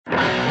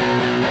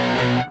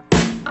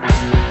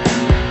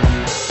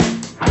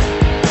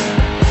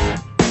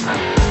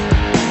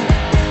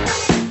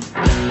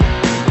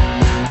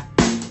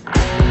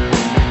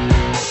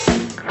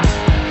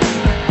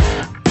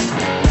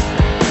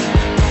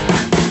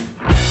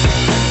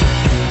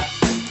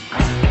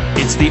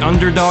the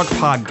Underdog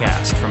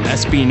Podcast from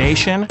SB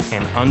Nation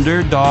and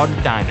Underdog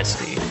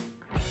Dynasty.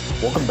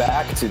 Welcome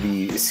back to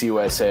the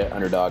CUSA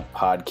Underdog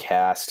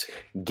Podcast.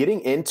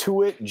 Getting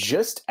into it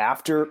just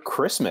after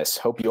Christmas.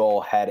 Hope you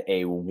all had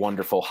a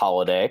wonderful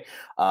holiday.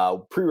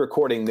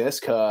 Pre-recording this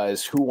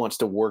because who wants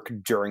to work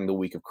during the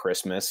week of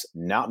Christmas?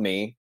 Not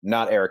me,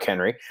 not Eric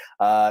Henry.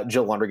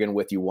 Jill Lundergan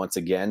with you once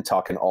again,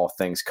 talking all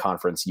things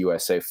Conference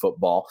USA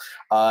football.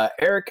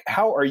 Eric,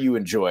 how are you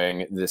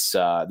enjoying this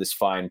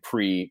fine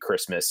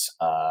pre-Christmas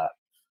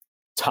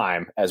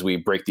time as we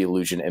break the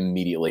illusion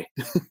immediately?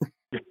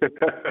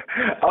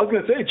 I was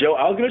gonna say, Joe,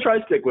 I was gonna try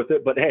to stick with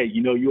it, but hey,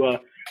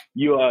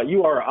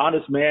 you are an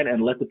honest man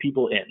and let the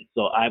people in.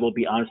 So I will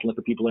be honest and let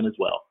the people in as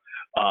well.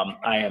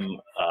 I am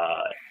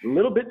a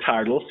little bit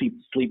tired, a little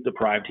sleep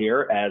deprived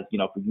here, as you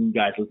know, for you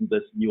guys listening to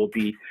this, you will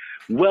be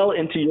well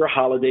into your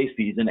holiday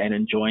season and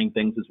enjoying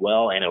things as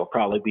well. And it will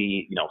probably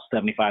be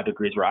 75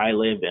 degrees where I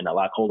live and a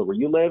lot colder where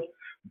you live.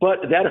 But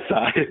that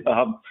aside,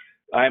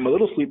 I am a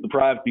little sleep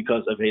deprived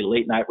because of a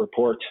late night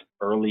report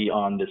early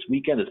on this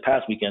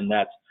past weekend,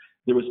 that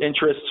there was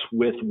interest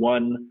with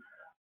one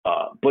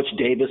Butch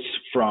Davis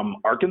from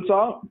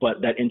Arkansas, but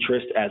that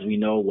interest, as we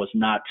know, was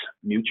not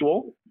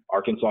mutual.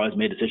 Arkansas has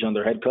made a decision on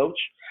their head coach,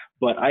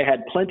 but I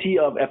had plenty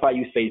of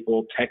FIU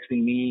faithful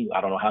texting me.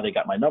 I don't know how they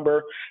got my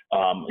number,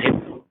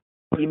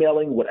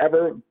 emailing,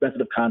 whatever method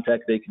of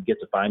contact they could get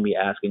to find me,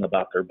 asking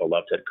about their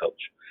beloved head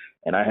coach.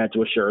 And I had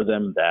to assure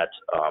them that,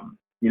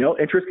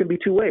 interest can be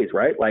two ways,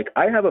 right? Like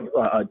I have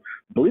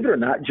believe it or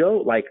not,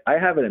 Joe, like I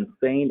have an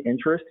insane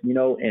interest,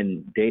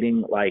 in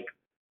dating like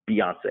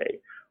Beyonce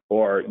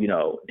or,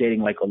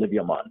 dating like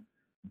Olivia Munn.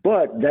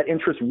 But that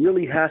interest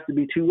really has to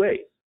be two ways,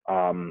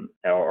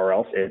 or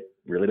else it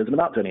really doesn't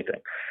amount to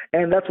anything.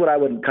 And that's what I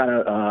would kind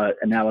of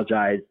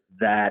analogize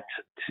that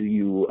to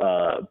you,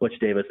 Butch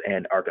Davis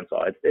and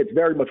Arkansas. It's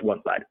very much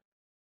one-sided.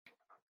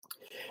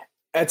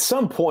 At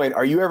some point,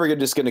 are you ever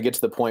just going to get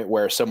to the point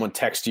where someone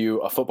texts you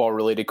a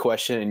football-related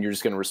question and you're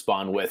just going to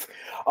respond with,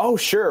 "Oh,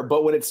 sure,"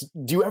 but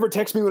do you ever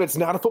text me when it's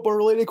not a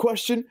football-related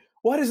question?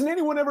 Why doesn't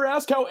anyone ever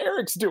ask how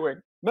Eric's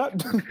doing?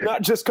 Not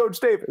just Coach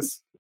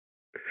Davis.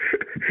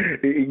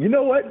 You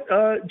know what,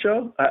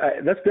 Joe?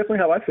 That's definitely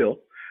how I feel.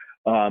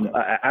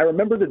 I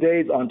remember the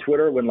days on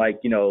Twitter when,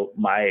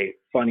 my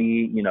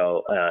funny,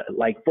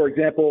 for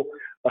example,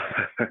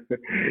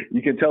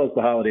 you can tell it's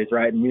the holidays,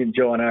 right? And me and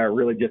Joe and I are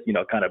really just,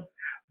 kind of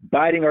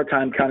biding our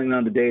time, counting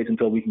on the days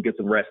until we can get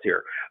some rest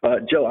here.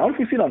 Joe, I don't know if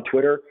you've seen on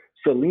Twitter,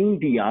 Celine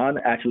Dion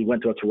actually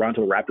went to a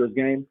Toronto Raptors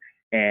game,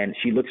 and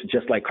she looks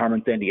just like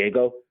Carmen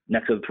Sandiego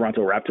next to the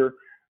Toronto Raptor.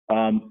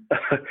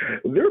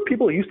 There are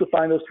people who used to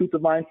find those tweets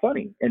of mine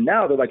funny, and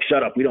now they're like,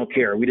 "Shut up, we don't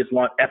care. We just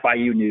want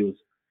FIU news."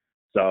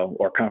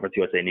 Or Conference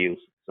USA news.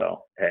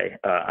 So, hey,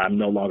 I'm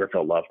no longer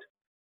felt loved.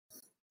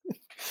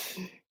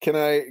 Can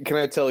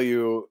I tell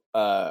you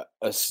a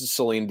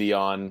Celine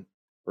Dion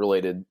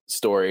related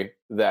story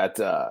that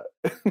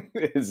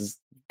is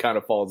kind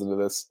of falls into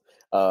this?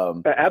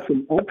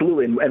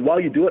 Absolutely. And while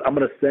you do it, I'm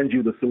going to send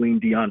you the Celine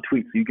Dion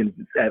tweet so you can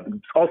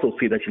also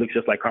see that she looks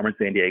just like Carmen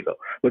Sandiego.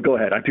 But go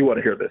ahead. I do want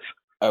to hear this.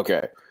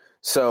 Okay.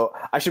 So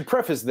I should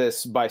preface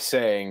this by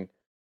saying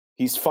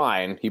he's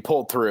fine. He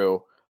pulled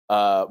through.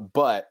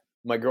 But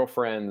my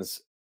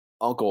girlfriend's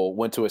uncle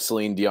went to a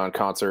Celine Dion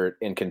concert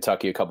in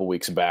Kentucky a couple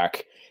weeks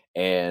back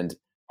and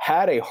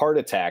had a heart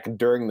attack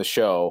during the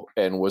show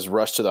and was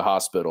rushed to the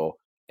hospital.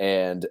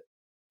 And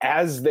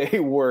as they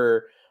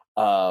were,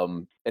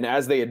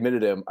 as they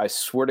admitted him, I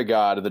swear to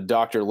God, the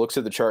doctor looks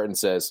at the chart and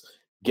says,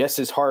 "Guess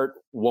his heart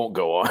won't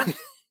go on."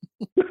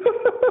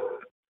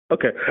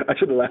 Okay, I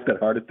should have laughed that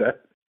hard at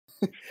that.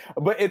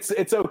 But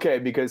it's okay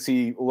because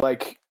he,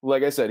 like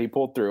I said, he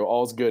pulled through.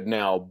 All's good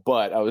now.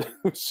 But I was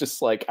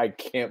just like, I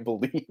can't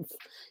believe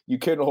you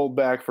couldn't hold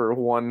back for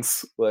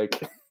once.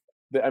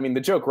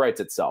 The joke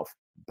writes itself,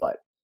 but.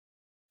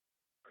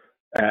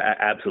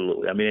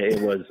 Absolutely. I mean,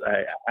 it was.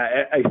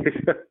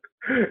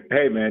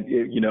 Hey, man,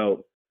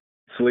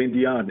 Celine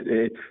Dion.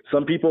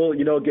 Some people,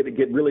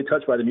 get really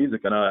touched by the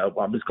music, and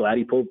I'm just glad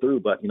he pulled through.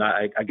 But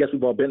I guess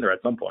we've all been there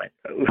at some point.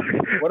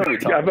 What are we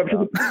talking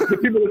about? The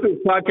people listening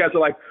to this podcast are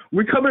like,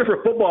 "We come here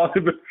for football,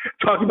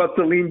 talking about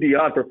Celine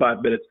Dion for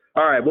 5 minutes."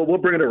 All right, well, we'll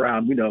bring it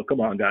around. Come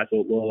on, guys.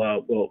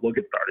 We'll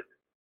get started.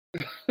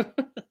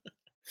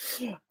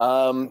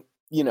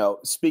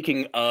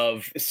 Speaking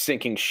of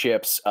sinking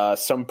ships,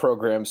 some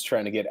programs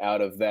trying to get out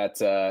of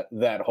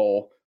that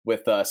hole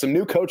with some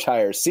new coach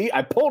hires. See,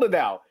 I pulled it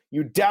out.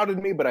 You doubted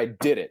me, but I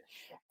did it.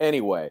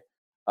 Anyway,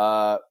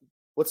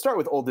 let's start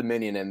with Old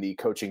Dominion and the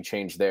coaching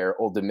change there.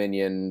 Old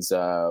Dominion's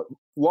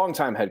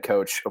longtime head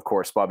coach, of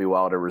course, Bobby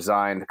Wilder,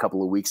 resigned a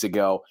couple of weeks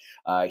ago.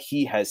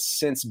 He has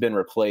since been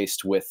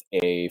replaced with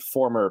a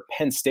former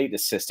Penn State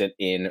assistant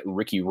in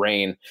Ricky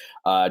Rain,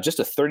 just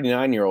a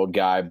 39-year-old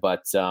guy,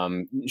 but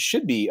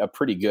should be a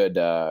pretty good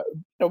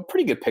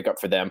pickup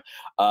for them.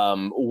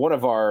 One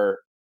of our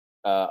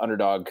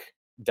Underdog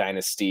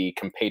Dynasty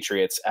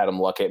compatriots, Adam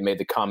Luckett, made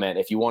the comment,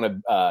 if you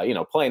want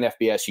to play in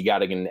FBS, you got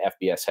to get an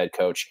FBS head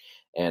coach.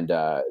 And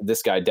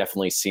this guy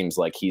definitely seems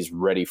like he's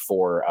ready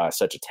for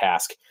such a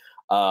task.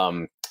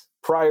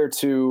 Prior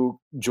to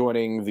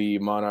joining the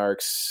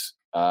Monarchs,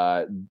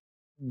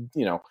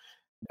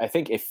 I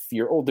think if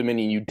you're Old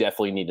Dominion, you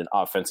definitely need an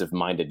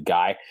offensive-minded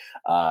guy,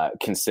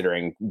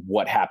 considering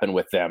what happened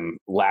with them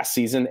last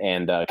season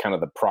and kind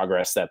of the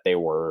progress that they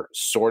were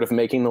sort of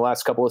making the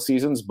last couple of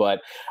seasons. But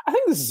I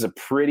think this is a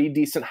pretty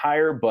decent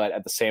hire, but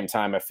at the same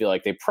time, I feel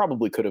like they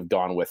probably could have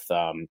gone with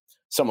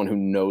someone who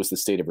knows the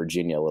state of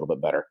Virginia a little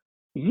bit better.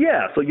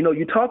 Yeah, so,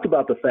 you talked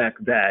about the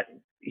fact that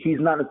he's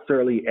not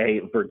necessarily a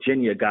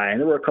Virginia guy,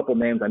 and there were a couple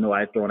names I know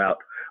I had thrown out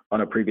on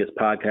a previous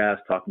podcast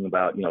talking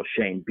about,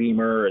 Shane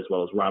Beamer as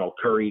well as Ronald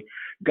Curry,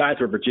 guys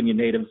who are Virginia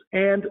natives.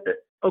 And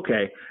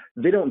okay,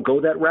 they don't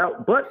go that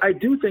route, but I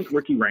do think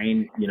Ricky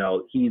Rain,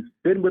 he's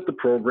been with the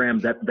program,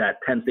 that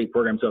Penn State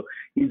program. So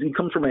he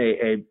comes from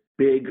a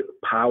big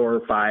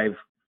Power 5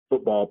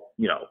 football,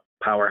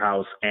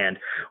 powerhouse, and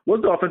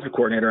was the offensive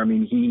coordinator. I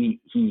mean,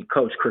 he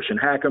coached Christian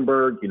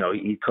Hackenberg,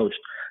 he coached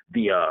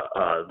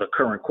the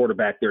current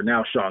quarterback there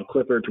now, Sean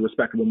Clifford, to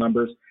respectable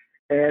numbers.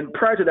 And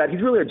prior to that,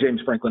 he's really a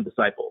James Franklin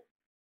disciple.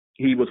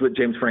 He was with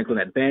James Franklin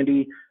at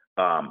Vandy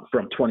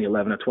from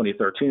 2011 to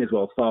 2013, as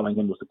well as following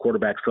him was the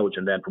quarterbacks coach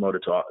and then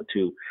promoted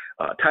to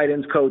tight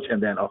ends coach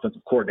and then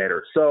offensive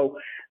coordinator. So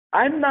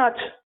I'm not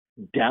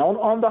down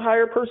on the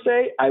hire per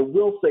se. I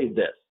will say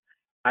this.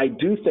 I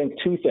do think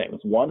two things.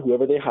 One,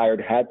 whoever they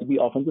hired had to be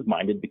offensive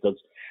minded because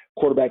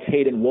quarterback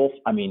Hayden Wolf,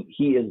 I mean,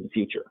 he is the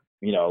future.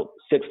 6'5",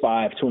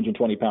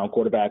 220-pound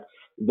quarterback.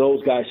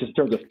 Those guys, just in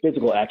terms of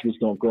physical attributes,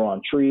 don't grow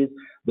on trees.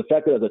 The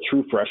fact that as a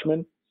true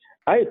freshman,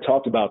 I had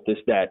talked about this,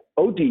 that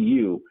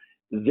ODU,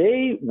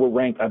 they were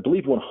ranked, I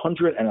believe,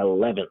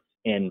 111th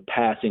in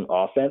passing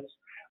offense.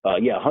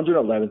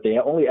 111th. They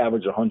only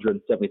averaged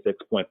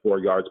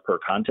 176.4 yards per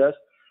contest.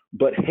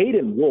 But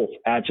Hayden Wolf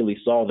actually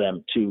saw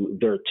them to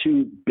their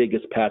two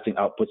biggest passing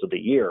outputs of the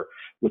year,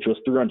 which was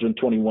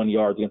 321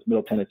 yards against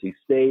Middle Tennessee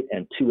State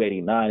and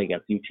 289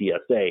 against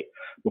UTSA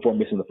before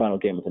missing the final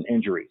game with an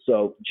injury.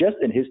 So just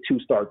in his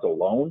two starts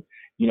alone,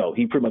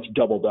 he pretty much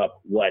doubled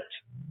up what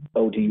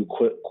ODU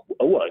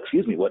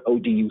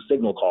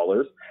signal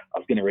callers, I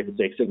was getting ready to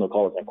say signal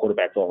callers and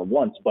quarterbacks all at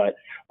once, but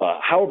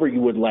however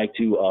you would like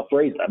to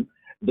phrase them,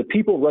 the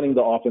people running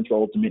the offense for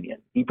Old Dominion,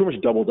 he pretty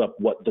much doubled up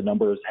what the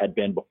numbers had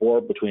been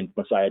before between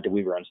Messiah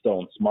DeWeaver and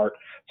Stone Smart.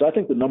 So I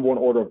think the number one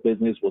order of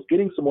business was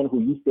getting someone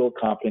who you feel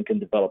confident can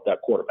develop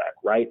that quarterback,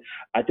 right?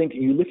 I think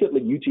you look at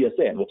the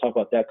UTSA, and we'll talk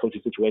about that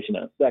coaching situation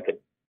in a second.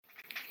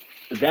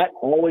 That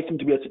always seemed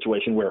to be a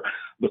situation where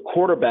the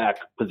quarterback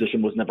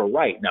position was never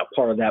right. Now,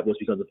 part of that was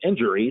because of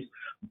injuries,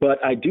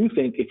 but I do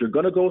think if you're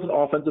going to go with an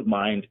offensive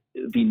mind,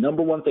 the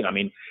number one thing, I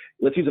mean,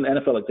 let's use an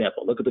NFL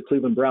example. Look at the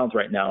Cleveland Browns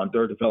right now and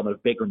their development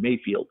of Baker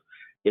Mayfield.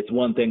 It's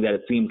one thing that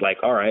it seems like,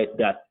 all right,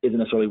 that isn't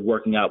necessarily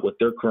working out with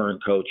their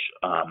current coach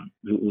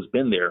who's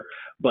been there,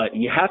 but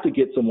you have to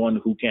get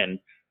someone who can,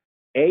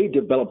 A,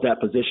 develop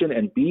that position,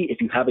 and B, if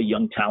you have a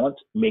young talent,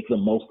 make the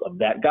most of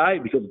that guy,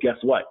 because guess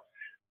what?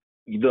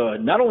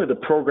 Not only the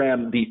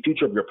program, the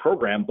future of your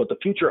program, but the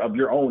future of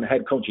your own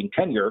head coaching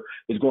tenure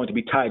is going to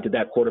be tied to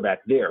that quarterback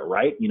there,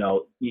 right?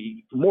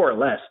 More or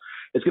less,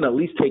 it's going to at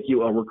least take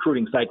you a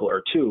recruiting cycle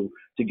or two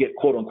to get,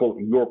 quote unquote,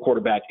 your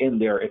quarterback in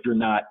there if you're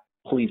not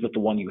pleased with the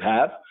one you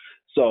have.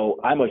 So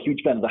I'm a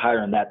huge fan of the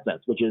hire in that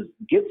sense, which is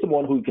get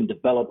someone who can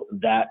develop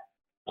that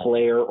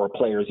player or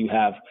players you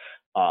have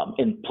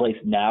in place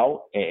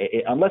now,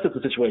 unless it's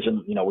a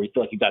situation, where you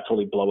feel like you got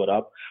totally blow it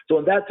up. So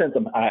in that sense,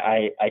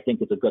 I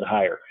think it's a good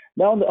hire.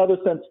 Now, in the other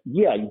sense,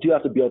 yeah, you do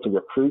have to be able to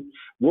recruit.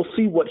 We'll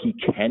see what he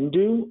can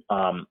do.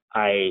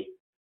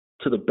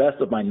 To the best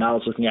of my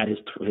knowledge, looking at his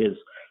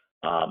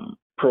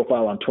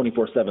profile on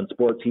 24/7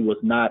 Sports, he was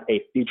not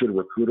a featured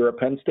recruiter at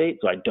Penn State,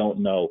 so I don't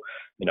know,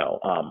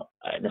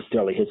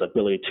 necessarily his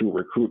ability to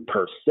recruit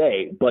per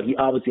se, but he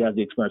obviously has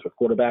the experience with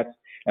quarterbacks.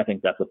 I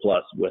think that's a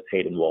plus with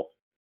Hayden Wolf.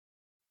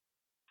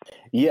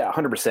 Yeah,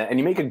 100%. And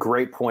you make a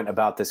great point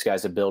about this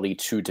guy's ability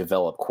to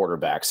develop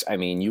quarterbacks. I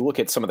mean, you look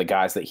at some of the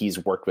guys that he's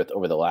worked with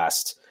over the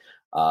last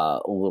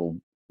over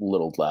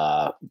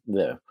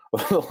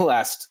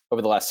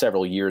the last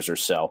several years or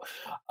so.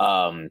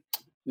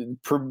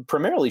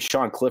 Primarily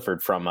Sean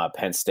Clifford from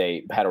Penn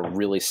State had a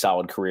really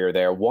solid career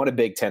there, won a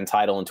Big Ten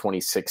title in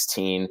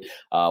 2016,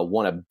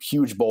 won a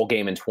huge bowl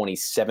game in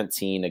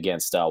 2017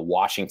 against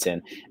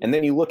Washington. And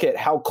then you look at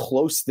how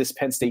close this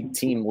Penn State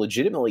team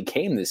legitimately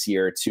came this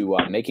year to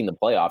making the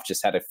playoff,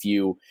 just had a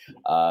few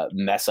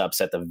mess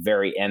ups at the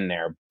very end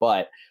there,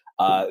 but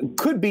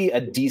could be a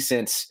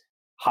decent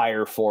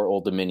hire for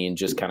Old Dominion.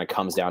 Just kind of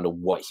comes down to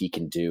what he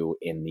can do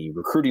in the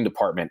recruiting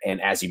department.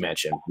 And as you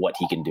mentioned, what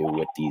he can do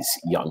with these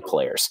young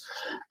players.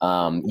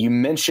 You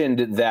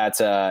mentioned that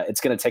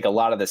it's going to take a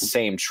lot of the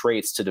same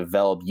traits to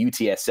develop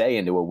UTSA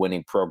into a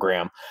winning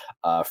program.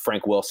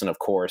 Frank Wilson, of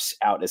course,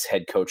 out as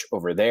head coach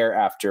over there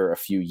after a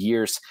few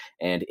years.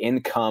 And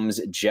in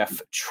comes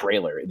Jeff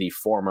Traylor, the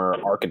former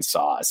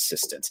Arkansas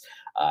assistant.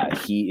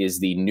 He is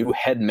the new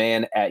head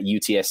man at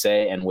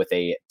UTSA and with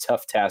a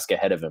tough task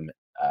ahead of him,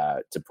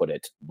 to put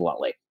it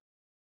bluntly.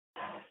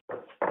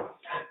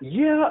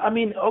 Yeah, I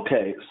mean,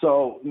 okay.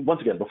 So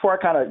once again, before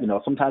I kind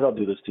of, sometimes I'll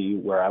do this to you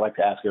where I like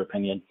to ask your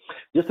opinion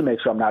just to make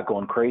sure I'm not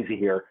going crazy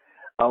here.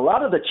 A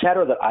lot of the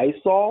chatter that I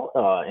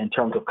saw in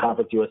terms of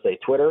Conference USA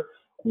Twitter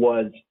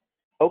was,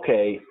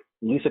 okay,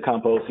 Lisa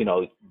Campos,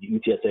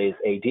 UTSA's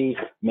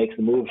AD, makes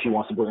the move. She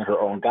wants to bring in her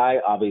own guy.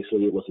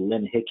 Obviously, it was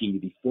Lynn Hickey,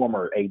 the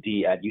former AD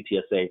at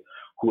UTSA,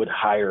 who had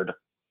hired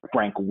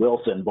Frank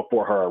Wilson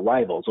before her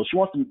arrival. So she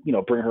wants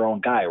to, bring her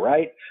own guy,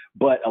 right?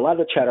 But a lot of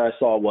the chatter I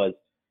saw was,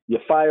 you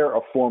fire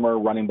a former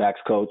running backs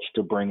coach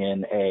to bring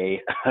in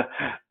a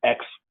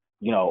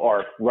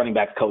or running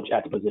backs coach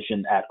at the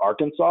position at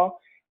Arkansas.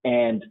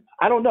 And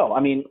I don't know.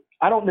 I mean,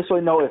 I don't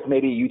necessarily know if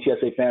maybe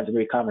UTSA fans or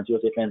maybe Conference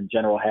USA fans in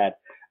general had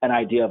an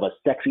idea of a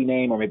sexy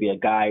name or maybe a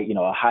guy,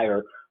 a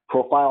higher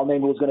profile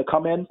name who was going to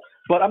come in.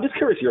 But I'm just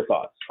curious your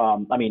thoughts.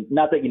 I mean,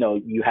 not that,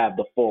 you have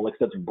the full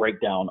extensive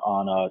breakdown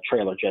on a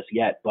trailer just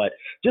yet, but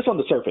just on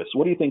the surface,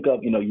 what do you think of,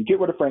 you get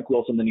rid of Frank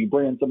Wilson, then you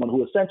bring in someone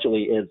who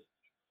essentially is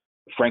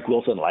Frank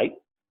Wilson light?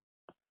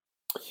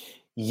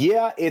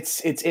 Yeah,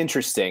 it's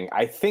interesting.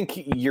 I think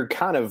you're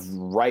kind of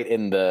right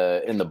in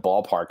the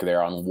ballpark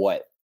there on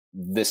what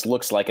this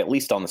looks like, at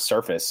least on the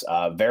surface.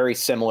 Very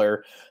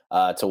similar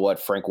to what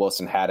Frank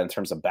Wilson had in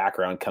terms of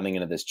background coming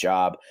into this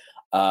job.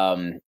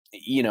 And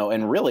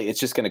really it's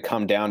just going to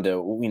come down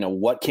to,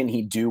 what can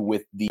he do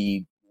with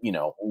the,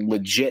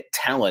 legit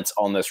talents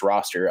on this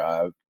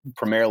roster,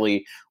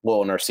 primarily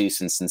Will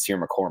Narcisse and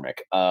Sincere McCormick.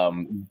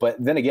 But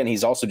then again,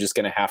 he's also just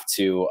going to have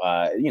to,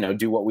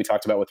 do what we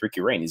talked about with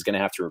Ricky Rain. He's going to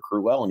have to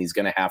recruit well, and he's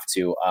going to have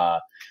to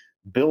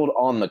build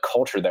on the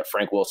culture that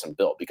Frank Wilson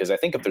built. Because I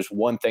think if there's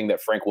one thing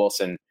that Frank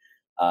Wilson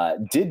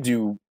did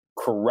do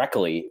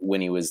correctly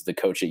when he was the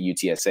coach at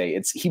UTSA,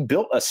 he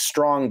built a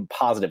strong,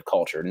 positive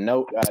culture.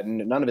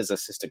 None of his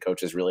assistant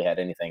coaches really had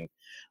anything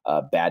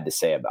bad to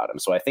say about him.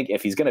 So I think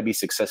if he's going to be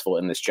successful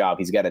in this job,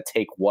 he's got to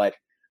take what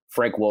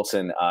Frank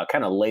Wilson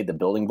kind of laid the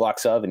building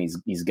blocks of, and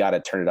he's got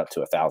to turn it up to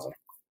 1,000.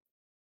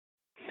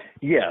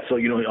 Yeah, so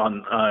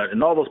on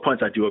in all those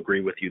points, I do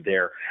agree with you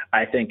there.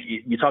 I think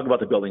you talk about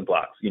the building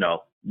blocks.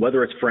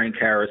 Whether it's Frank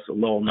Harris,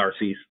 Lowell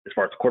Narcisse, as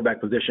far as the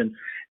quarterback position,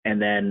 and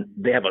then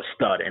they have a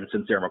stud in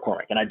Sincere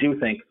McCormick. And I do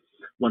think,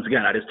 once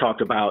again, I just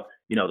talked about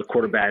the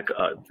quarterback,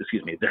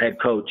 the head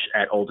coach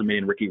at Old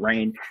Dominion, Ricky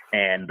Rain,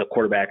 and the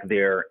quarterback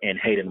there in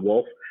Hayden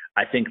Wolf.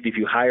 I think if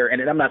you hire,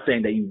 and I'm not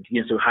saying that you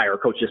necessarily hire a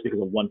coach just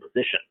because of one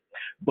position,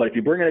 but if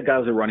you bring in a guy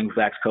who's a running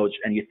backs coach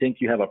and you think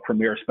you have a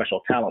premier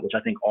special talent, which I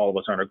think all of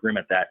us are in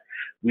agreement that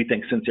we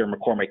think Sincere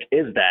McCormick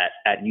is that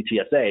at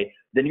UTSA,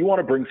 then you want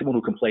to bring someone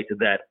who can play to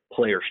that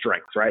player's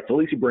strengths, right? So at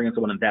least you bring in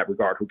someone in that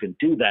regard who can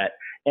do that.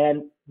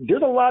 And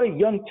there's a lot of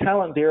young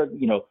talent there,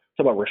 talk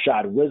about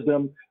Rashad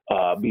Wisdom,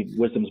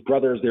 Wisdom's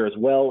brothers there as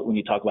well. When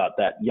you talk about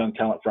that young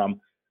talent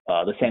from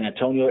the San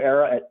Antonio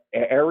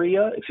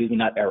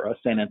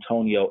San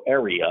Antonio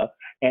area.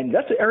 And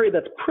that's an area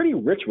that's pretty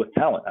rich with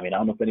talent. I mean, I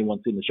don't know if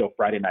anyone's seen the show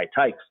Friday Night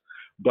Tykes,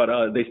 but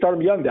they start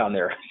them young down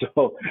there.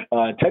 So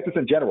Texas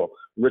in general,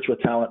 rich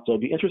with talent. So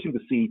it'll be interesting to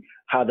see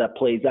how that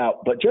plays out.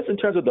 But just in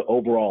terms of the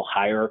overall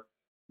hire,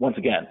 once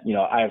again,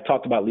 I have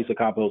talked about Lisa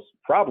Campos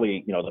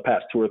probably, the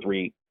past 2 or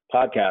 3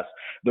 podcasts.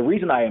 The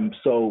reason I am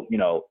so,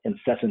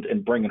 incessant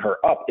in bringing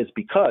her up is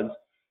because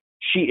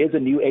she is a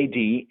new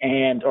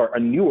AD or a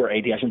newer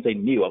AD. I shouldn't say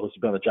new. I've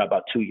been on the job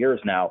about 2 years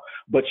now,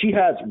 but she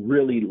has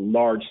really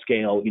large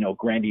scale,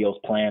 grandiose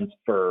plans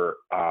for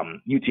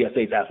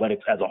UTSA's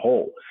athletics as a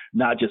whole,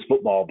 not just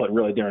football, but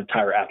really their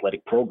entire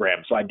athletic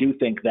program. So I do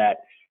think that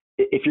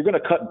if you're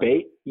going to cut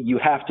bait, you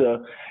have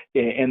to,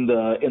 in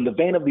the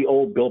vein of the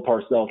old Bill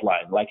Parcells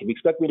line, like if you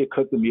expect me to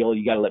cook the meal,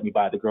 you got to let me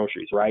buy the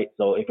groceries, right?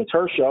 So if it's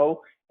her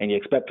show and you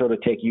expect her to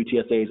take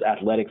UTSA's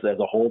athletics as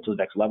a whole to the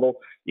next level,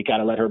 you got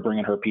to let her bring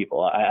in her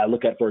people. I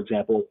look at, for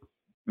example,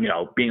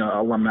 being an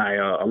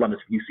alumnus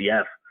of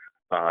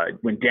UCF,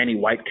 when Danny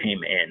White came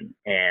in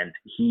and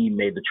he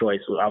made the choice,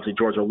 obviously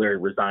George O'Leary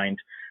resigned,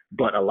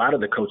 but a lot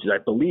of the coaches, I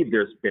believe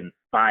there's been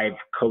 5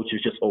 coaches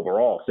just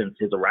overall since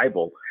his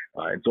arrival.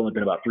 It's only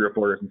been about 3 or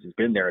 4 years since he's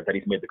been there that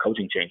he's made the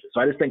coaching changes.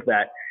 So I just think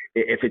that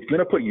if it's going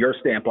to put your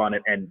stamp on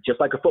it, and just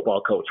like a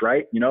football coach,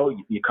 right?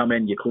 You come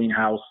in, you clean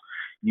house,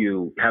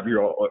 you have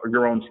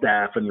your own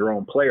staff and your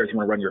own players, you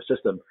want to run your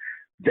system.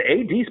 The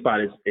AD spot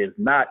is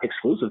not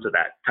exclusive to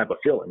that type of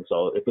feeling.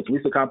 So if it's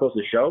Lisa Campos'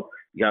 show,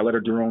 you got to let her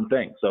do her own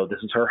thing. So this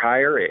is her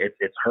hire.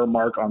 It's her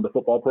mark on the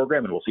football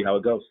program, and we'll see how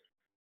it goes.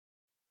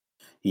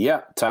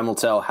 Yeah, time will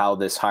tell how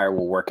this hire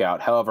will work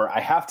out. However,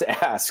 I have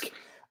to ask,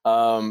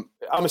 I'm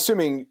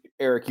assuming,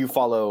 Eric, you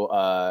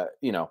follow,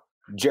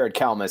 Jared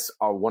Kalmus,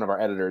 one of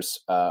our editors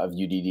of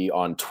UDD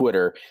on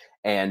Twitter.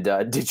 And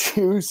did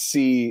you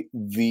see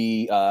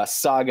the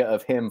saga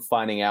of him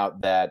finding out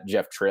that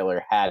Jeff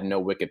Traylor had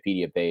no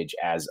Wikipedia page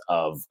as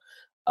of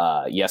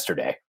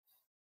yesterday?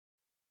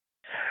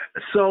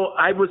 So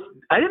I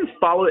didn't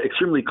follow it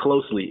extremely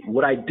closely.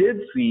 What I did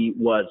see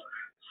was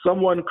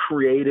someone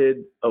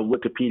created a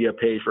Wikipedia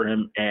page for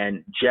him,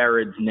 and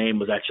Jared's name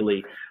was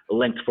actually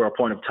linked for a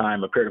period of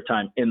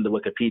time in the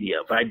Wikipedia.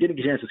 But I didn't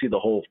get a chance to see the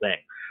whole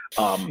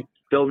thing.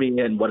 Fill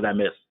me in. What did I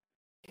miss?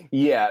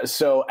 Yeah,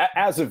 so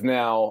as of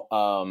now,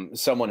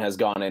 someone has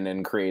gone in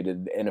and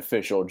created an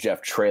official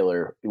Jeff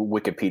Traylor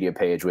Wikipedia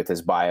page with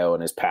his bio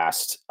and his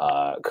past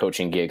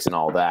coaching gigs and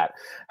all that.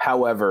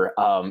 However,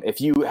 if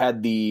you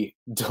had the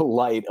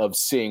delight of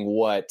seeing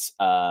what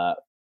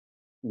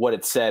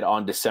it said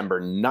on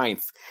December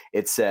 9th,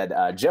 it said,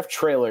 Jeff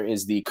Traylor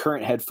is the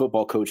current head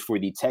football coach for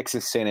the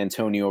Texas San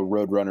Antonio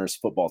Roadrunners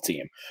football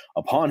team.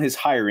 Upon his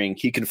hiring,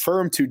 he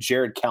confirmed to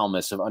Jared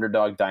Kalmus of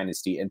Underdog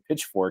Dynasty and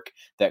Pitchfork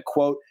that,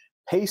 quote,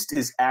 Paste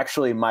is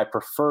actually my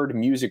preferred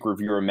music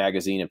reviewer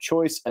magazine of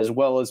choice, as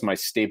well as my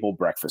staple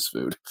breakfast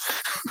food.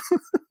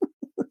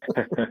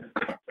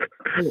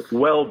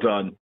 Well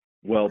done.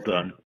 Well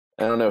done.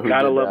 I don't know who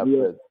gotta did love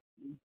that,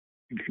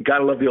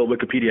 gotta love the old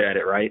Wikipedia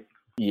edit, right?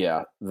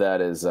 Yeah,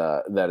 that is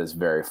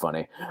very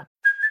funny.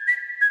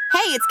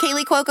 Hey, it's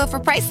Kaylee Cuoco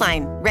for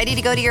Priceline. Ready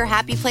to go to your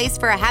happy place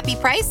for a happy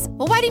price?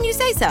 Well, why didn't you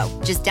say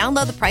so? Just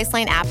download the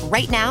Priceline app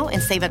right now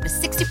and save up to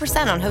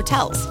 60% on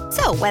hotels.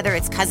 So whether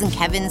it's Cousin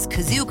Kevin's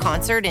Kazoo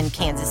Concert in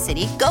Kansas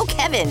City, go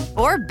Kevin,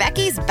 or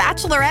Becky's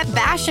Bachelorette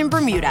Bash in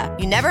Bermuda,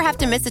 you never have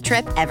to miss a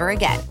trip ever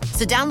again.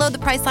 So download the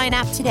Priceline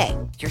app today.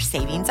 Your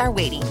savings are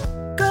waiting.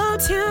 Go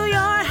to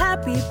your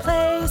happy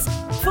place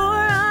for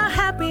a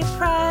happy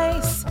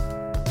price.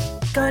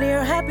 Go to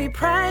your happy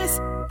price,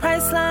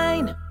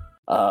 Priceline.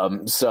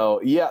 So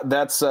yeah,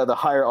 that's the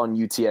hire on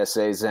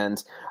UTSA's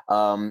end.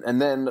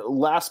 And then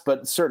last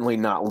but certainly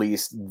not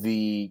least,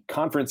 the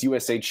Conference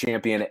USA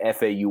champion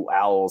FAU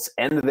Owls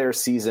end their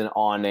season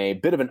on a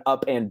bit of an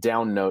up and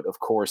down note, of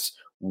course,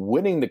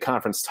 winning the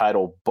conference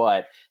title,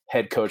 but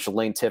head coach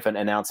Lane Kiffin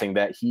announcing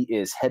that he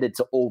is headed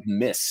to Ole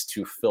Miss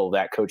to fill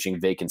that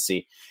coaching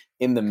vacancy.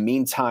 In the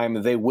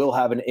meantime, they will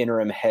have an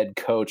interim head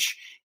coach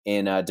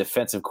in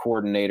defensive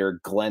coordinator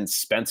Glenn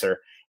Spencer.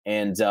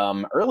 And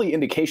early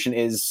indication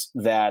is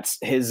that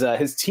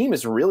his team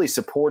is really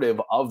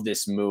supportive of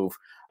this move.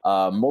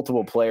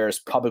 Multiple players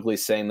publicly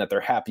saying that they're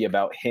happy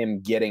about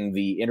him getting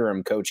the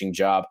interim coaching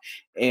job.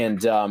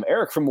 And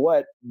Eric, from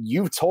what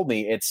you've told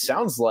me, it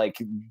sounds like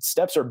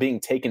steps are being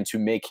taken to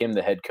make him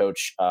the head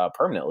coach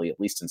permanently, at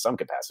least in some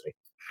capacity.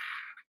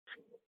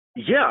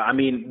 Yeah, I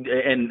mean,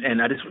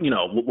 and I just,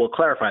 we'll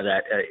clarify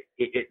that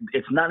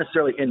it's not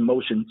necessarily in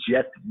motion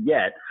just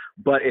yet,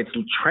 but it's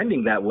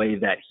trending that way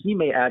that he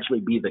may actually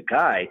be the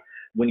guy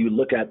when you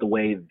look at the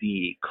way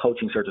the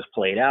coaching search has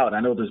played out. And I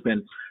know there's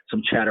been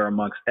some chatter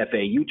amongst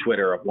FAU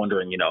Twitter of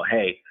wondering,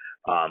 hey,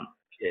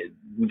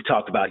 we've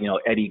talked about,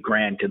 Eddie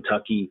Gran,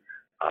 Kentucky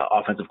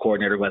offensive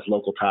coordinator who has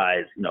local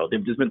ties.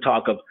 There's been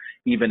talk of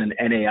even an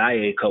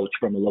NAIA coach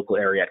from a local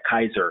area at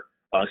Kaiser.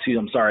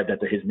 I'm sorry that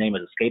his name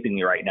is escaping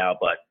me right now,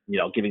 but,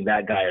 giving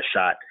that guy a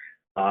shot.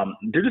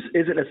 There just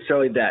isn't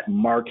necessarily that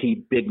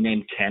marquee big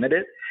name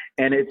candidate.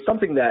 And it's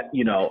something that,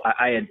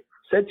 I had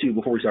said to you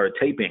before we started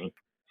taping,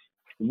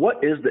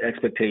 what is the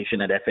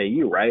expectation at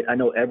FAU, right? I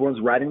know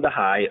everyone's riding the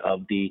high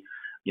of the,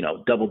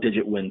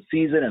 double-digit win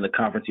season and the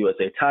Conference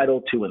USA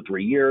title, 2 and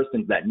 3 years,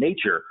 things of that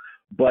nature.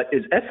 But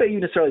is FAU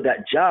necessarily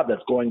that job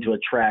that's going to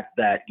attract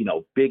that,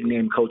 big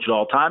name coach at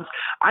all times?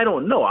 I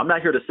don't know. I'm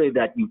not here to say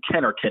that you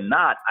can or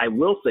cannot. I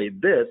will say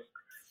this.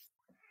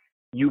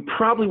 You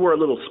probably were a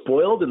little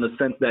spoiled in the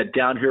sense that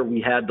down here we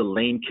had the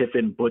Lane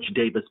Kiffin, Butch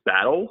Davis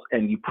battles.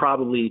 And you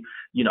probably,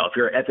 if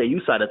you're an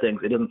FAU side of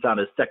things, it doesn't sound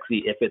as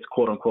sexy if it's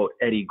quote unquote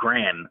Eddie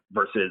Gran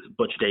versus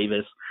Butch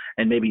Davis.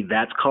 And maybe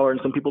that's coloring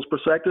some people's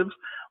perspectives.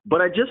 But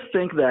I just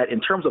think that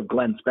in terms of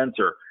Glenn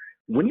Spencer,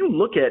 when you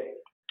look at,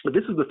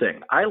 this is the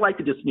thing. I like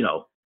to just,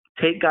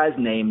 take guys'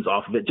 names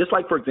off of it. Just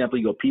like, for example,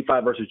 you go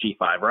P5 versus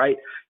G5, right?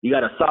 You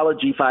got a solid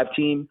G5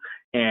 team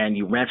and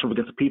you ranch them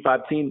against a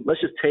P5 team.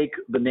 Let's just take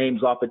the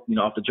names off it,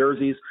 off the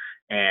jerseys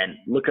and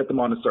look at them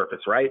on the surface,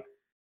 right?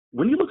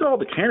 When you look at all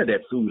the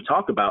candidates who we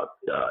talk about,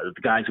 the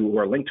guys who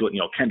are linked to it,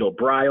 Kendall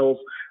Briles,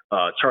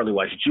 Charlie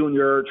Weiss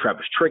Jr.,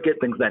 Travis Trickett,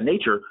 things of that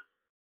nature,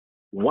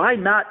 why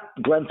not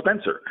Glenn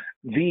Spencer?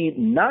 The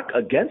knock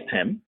against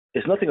him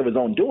is nothing of his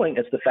own doing.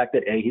 It's the fact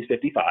that A, he's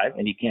 55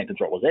 and he can't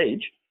control his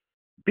age.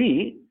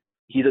 B,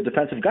 he's a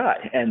defensive guy,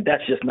 and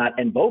that's just not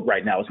in vogue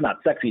right now. It's not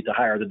sexy to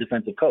hire the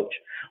defensive coach.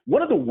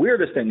 One of the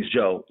weirdest things,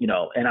 Joe,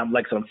 and I'm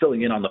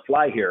filling in on the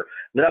fly here,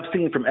 that I've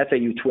seen from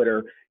FAU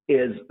Twitter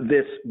is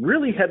this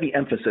really heavy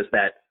emphasis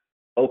that,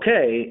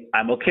 okay,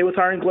 I'm okay with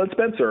hiring Glenn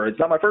Spencer. It's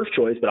not my first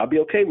choice, but I'll be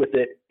okay with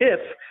it if,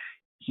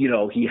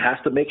 he has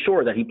to make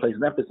sure that he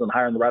places an emphasis on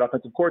hiring the right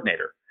offensive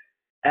coordinator.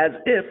 As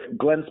if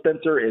Glenn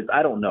Spencer is,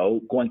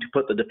 going to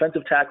put the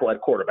defensive tackle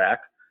at quarterback,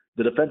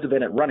 the defensive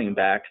end at running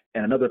back,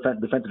 and another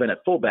defensive end at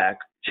fullback,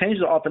 change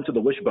the offense to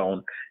the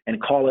wishbone, and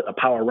call it a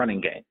power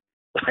running game.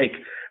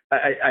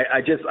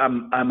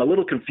 I'm a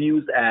little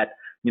confused at,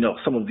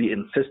 some of the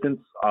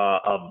insistence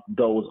of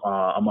those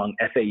among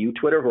FAU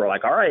Twitter who are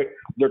like, all right,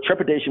 their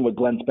trepidation with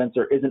Glenn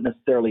Spencer isn't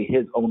necessarily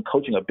his own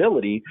coaching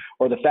ability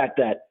or the fact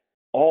that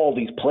all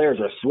these players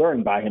are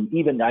swearing by him.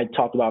 Even I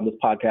talked about on this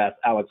podcast,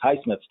 Alex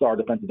Highsmith, star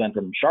defensive end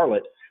from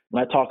Charlotte.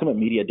 When I talked to him at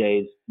media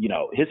days,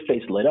 his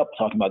face lit up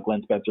talking about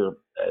Glenn Spencer,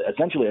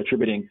 essentially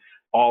attributing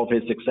all of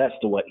his success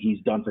to what he's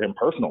done for him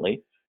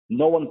personally.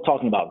 no one's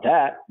talking about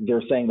that.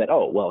 They're saying that,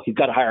 oh, well, he's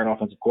got to hire an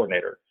offensive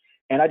coordinator.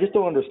 And I just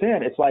don't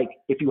understand. It's like,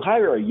 if you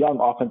hire a young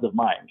offensive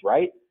mind,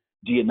 right,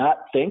 do you not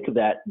think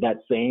that that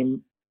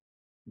same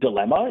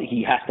dilemma,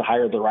 he has to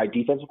hire the right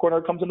defensive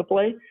coordinator, comes into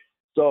play?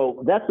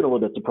 So that's been a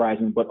little bit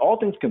surprising. But all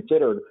things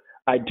considered,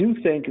 I do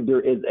think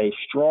there is a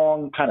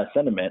strong kind of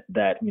sentiment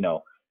that, you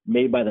know,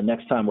 maybe by the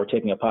next time we're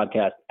taking a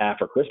podcast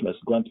after Christmas,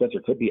 Glenn Spencer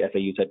could be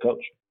FAU's head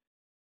coach.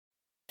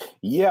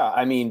 Yeah,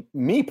 I mean,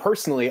 me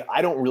personally,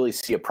 I don't really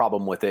see a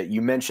problem with it.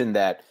 You mentioned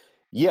that,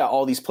 yeah,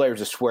 all these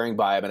players are swearing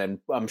by him, and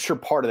I'm sure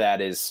part of that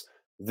is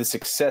the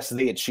success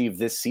they achieved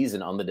this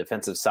season on the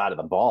defensive side of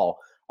the ball.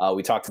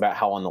 We talked about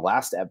how on the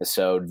last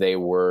episode they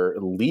were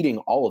leading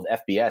all of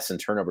FBS in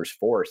turnovers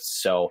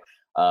forced. So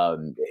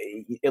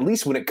at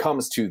least when it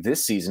comes to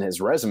this season,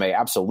 his resume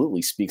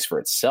absolutely speaks for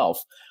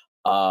itself.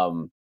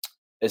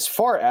 As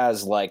far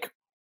as like,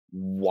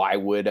 why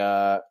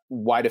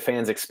do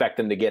fans expect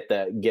them to get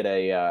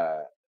a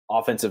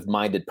offensive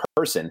minded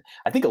person?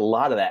 I think a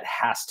lot of that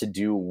has to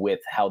do with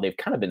how they've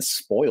kind of been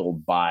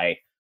spoiled by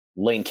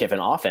Lane Kiffin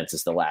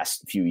offenses the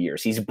last few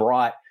years. He's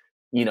brought,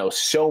 you know,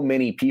 so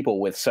many people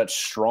with such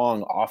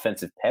strong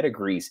offensive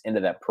pedigrees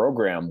into that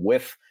program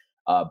with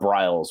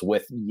Briles,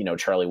 with, you know,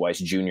 Charlie Weiss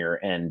Jr.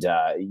 and,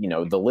 you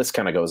know, the list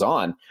kind of goes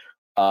on.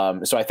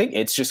 So I think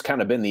it's just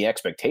kind of been the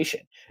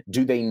expectation.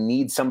 Do they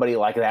need somebody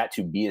like that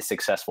to be a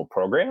successful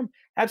program?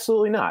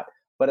 Absolutely not.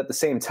 But at the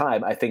same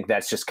time, I think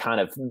that's just kind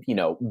of, you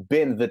know,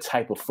 been the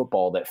type of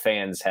football that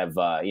fans have,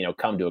 you know,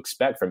 come to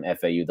expect from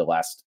FAU the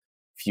last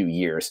few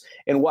years.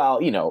 And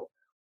while, you know,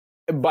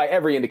 by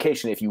every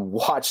indication, if you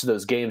watch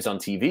those games on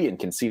TV and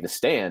can see the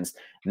stands,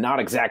 not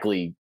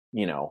exactly,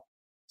 you know,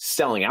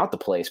 selling out the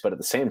place, but at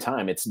the same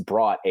time, it's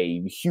brought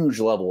a huge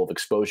level of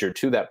exposure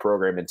to that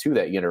program and to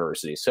that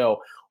university.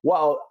 So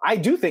while I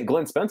do think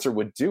Glenn Spencer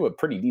would do a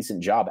pretty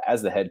decent job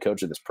as the head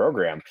coach of this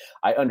program,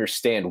 I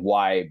understand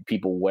why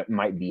people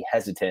might be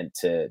hesitant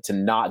to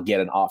not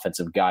get an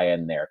offensive guy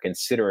in there,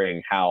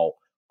 considering how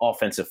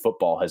offensive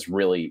football has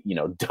really, you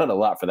know, done a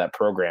lot for that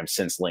program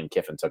since Lane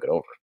Kiffin took it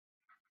over.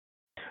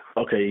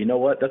 Okay, you know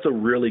what? That's a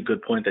really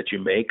good point that you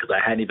make, because I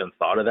hadn't even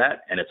thought of that,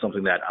 and it's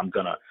something that I'm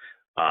gonna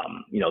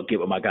you know, get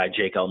with my guy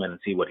Jake Elman and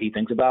see what he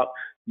thinks about.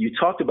 You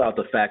talked about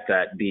the fact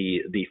that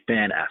the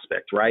fan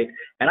aspect, right?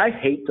 And I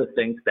hate to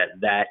think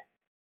that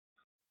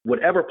would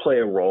ever play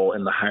a role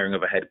in the hiring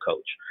of a head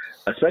coach,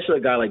 especially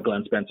a guy like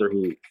Glenn Spencer,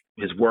 who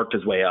has worked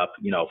his way up,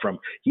 you know,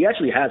 he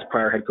actually has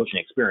prior head coaching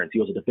experience. He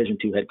was a Division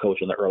II head coach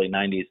in the early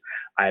 90s.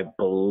 I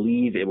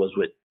believe it was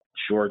with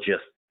Georgia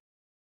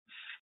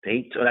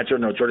State.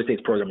 Georgia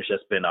State's program has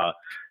just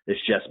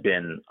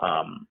been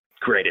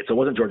created. So it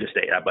wasn't Georgia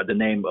State, but the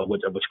name of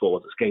which school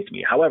was escapes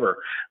me. However,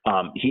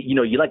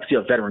 you like to see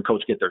a veteran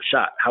coach get their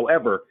shot.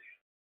 However,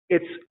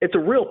 it's a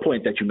real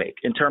point that you make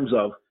in terms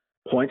of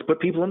points put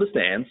people in the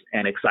stands,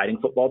 and exciting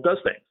football does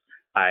things.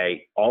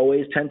 I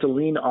always tend to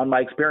lean on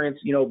my experience,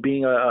 you know,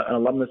 being an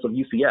alumnus of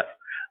UCF.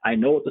 I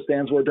know what the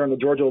stands were during the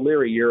George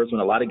O'Leary years when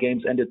a lot of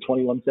games ended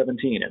 21-17,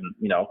 and,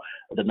 you know,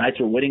 the Knights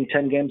were winning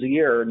 10 games a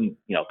year and,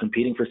 you know,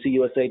 competing for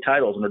CUSA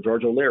titles under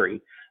George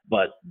O'Leary.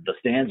 But the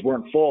stands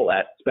weren't full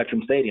at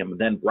Spectrum Stadium,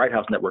 then Bright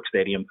House Network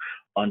Stadium,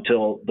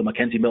 until the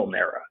Mackenzie Milton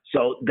era.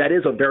 So that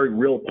is a very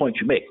real point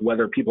you make.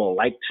 Whether people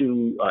like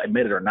to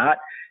admit it or not,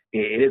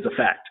 it is a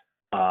fact.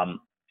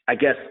 I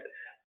guess,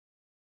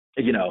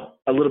 you know,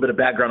 a little bit of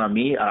background on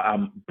me.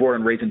 I'm born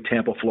and raised in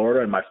Tampa,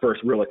 Florida, and my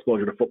first real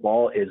exposure to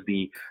football is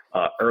the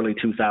early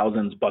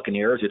 2000s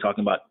Buccaneers. You're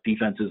talking about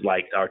defenses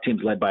like our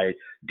teams led by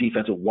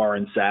defensive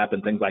Warren Sapp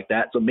and things like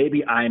that. So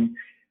maybe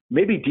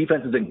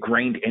defense is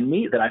ingrained in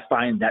me that I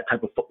find that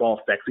type of football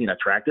sexy and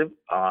attractive.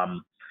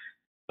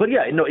 But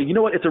yeah, no, you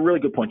know what? It's a really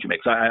good point you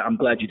make. So I'm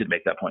glad you did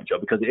make that point, Joe,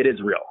 because it is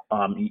real.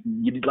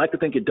 You'd like to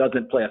think it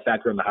doesn't play a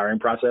factor in the hiring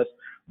process,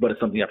 but it's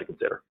something you have to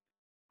consider.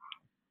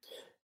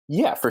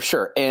 Yeah, for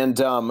sure. And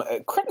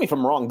correct me if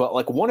I'm wrong, but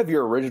like one of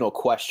your original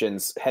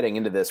questions heading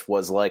into this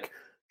was like,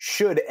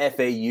 should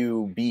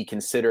FAU be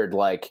considered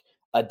like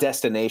a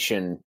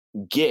destination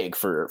gig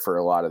for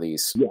a lot of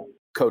these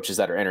coaches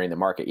that are entering the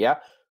market? Yeah.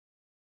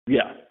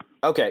 Yeah.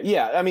 Okay.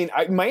 Yeah. I mean,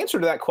 my answer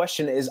to that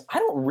question is I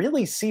don't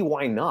really see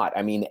why not.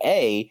 I mean,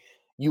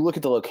 you look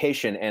at the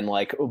location and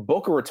like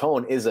Boca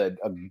Raton is a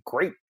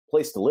great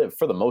place to live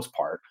for the most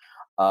part.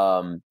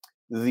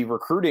 The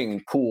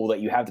recruiting pool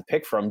that you have to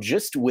pick from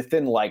just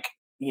within like,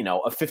 you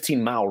know, a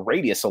 15-mile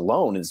radius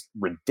alone is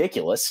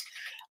ridiculous.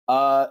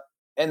 And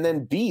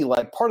then B,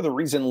 like part of the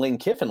reason Lane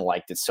Kiffin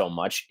liked it so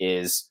much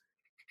is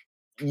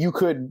you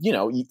could, you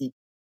know,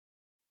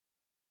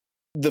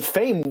 the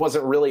fame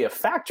wasn't really a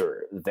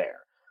factor there.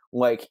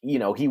 Like, you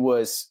know,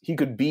 he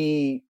could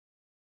be,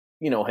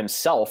 you know,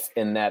 himself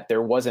in that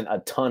there wasn't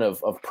a ton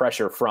of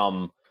pressure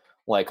from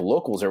like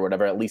locals or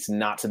whatever, at least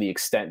not to the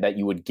extent that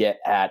you would get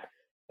at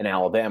an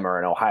Alabama or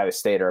an Ohio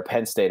State or a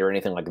Penn State or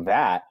anything like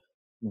that.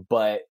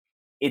 But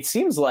it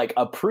seems like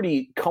a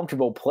pretty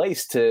comfortable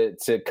place to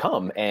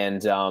come.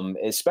 And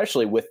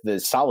especially with the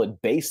solid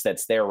base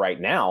that's there right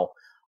now,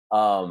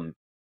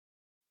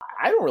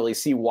 I don't really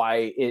see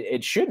why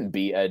it shouldn't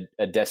be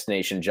a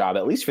destination job,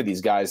 at least for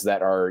these guys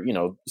that are,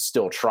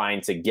 still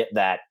trying to get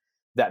that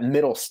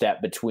middle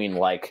step between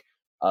like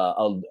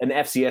an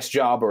FCS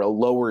job or a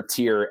lower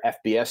tier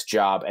FBS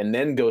job, and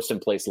then go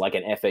someplace like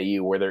an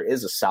FAU where there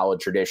is a solid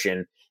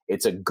tradition.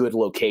 It's a good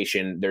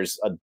location. There's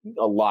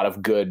a lot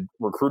of good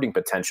recruiting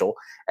potential.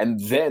 And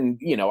then,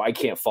 I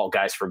can't fault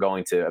guys for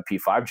going to a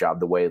P5 job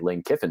the way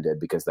Lane Kiffin did,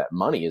 because that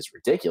money is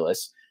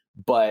ridiculous.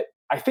 But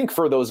I think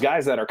for those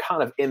guys that are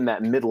kind of in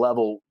that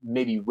mid-level,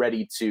 maybe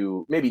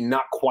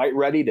not quite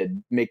ready to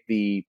make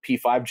the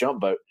P5 jump,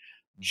 but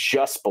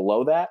just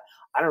below that,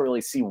 I don't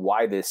really see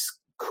why this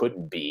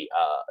couldn't be,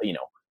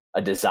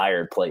 a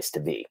desired place to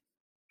be.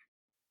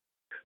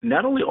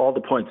 Not only all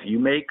the points you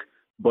make,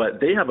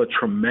 but they have a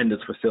tremendous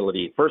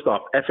facility. First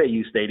off,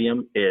 FAU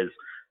Stadium is,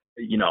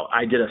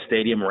 I did a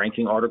stadium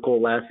ranking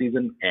article last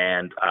season,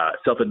 and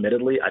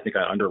self-admittedly, I think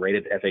I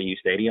underrated FAU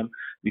Stadium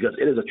because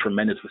it is a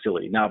tremendous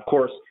facility. Now, of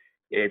course,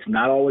 it's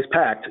not always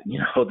packed.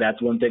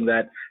 That's one thing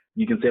that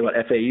you can say about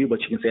FAU,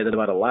 but you can say that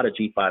about a lot of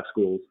G5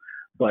 schools.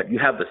 But you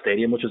have the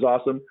stadium, which is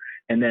awesome.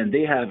 And then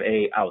they have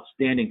a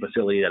outstanding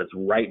facility that is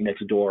right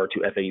next door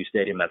to FAU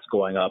Stadium that's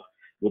going up.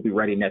 Will be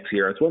ready next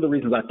year. It's one of the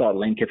reasons I thought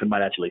Lane Kiffin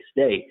might actually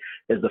stay,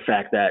 is the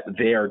fact that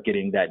they are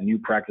getting that new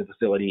practice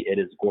facility. It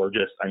is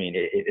gorgeous. I mean,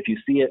 if you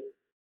see it,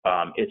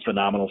 it's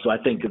phenomenal. So I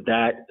think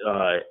that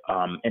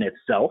in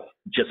itself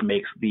just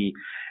makes the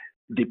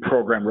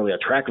program really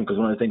attractive, because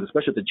one of the things,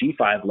 especially at the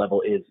G5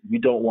 level, is you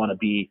don't want to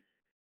be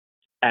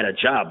at a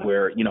job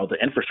where, the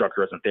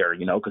infrastructure isn't there,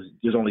 because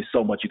there's only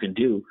so much you can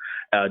do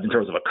in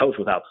terms of a coach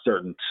without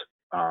certain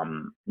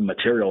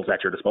materials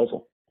at your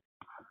disposal.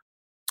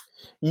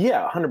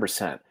 Yeah,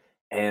 100%.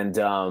 And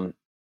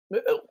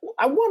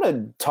I want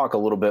to talk a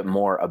little bit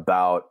more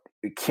about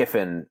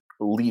Kiffin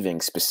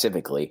leaving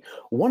specifically.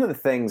 One of the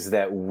things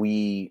that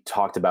we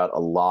talked about a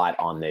lot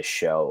on this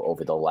show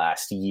over the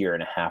last year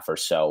and a half or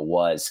so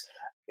was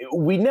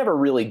we never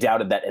really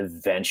doubted that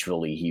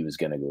eventually he was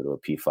going to go to a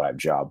P5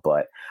 job,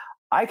 but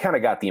I kind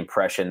of got the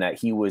impression that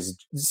he was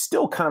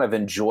still kind of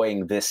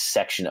enjoying this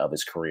section of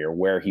his career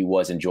where he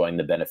was enjoying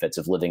the benefits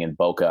of living in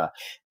Boca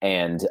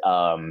and,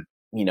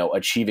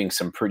 achieving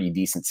some pretty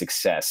decent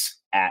success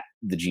at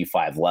the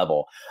G5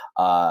 level.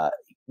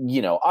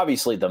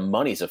 Obviously the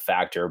money's a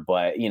factor,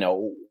 but,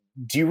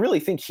 do you really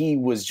think he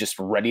was just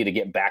ready to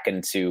get back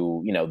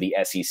into, the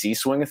SEC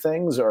swing of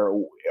things?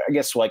 Or I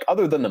guess, like,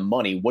 other than the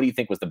money, what do you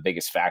think was the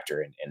biggest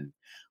factor in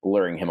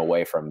luring him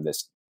away from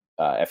this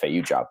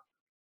FAU job?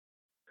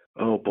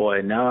 Oh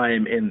boy, now I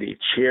am in the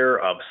chair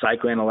of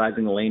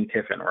psychoanalyzing Lane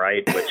Kiffin,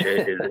 right? Which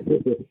is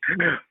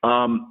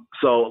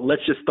so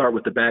let's just start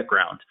with the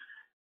background.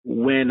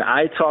 When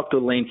I talked to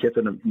Lane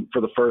Kiffin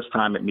for the first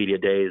time at Media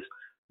Days,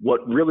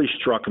 what really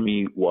struck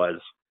me was,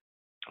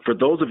 for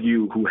those of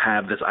you who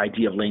have this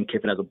idea of Lane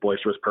Kiffin as a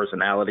boisterous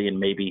personality, and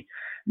maybe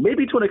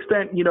to an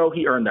extent,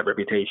 he earned that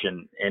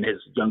reputation in his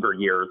younger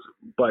years,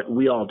 but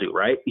we all do,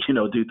 right?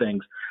 Do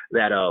things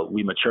that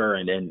we mature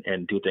and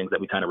do things that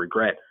we kind of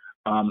regret.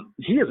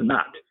 He is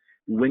not.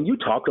 When you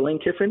talk to Lane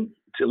Kiffin,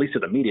 at least to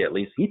the media,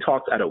 he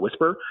talks at a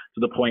whisper to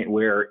the point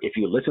where if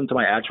you listen to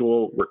my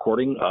actual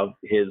recording of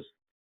his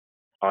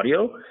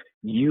audio,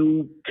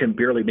 you can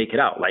barely make it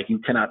out. Like, you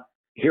cannot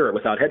hear it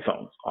without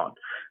headphones on.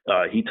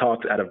 He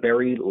talks at a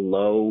very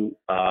low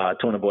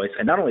tone of voice.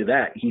 And not only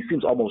that, he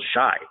seems almost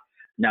shy.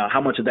 Now,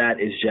 how much of that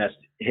is just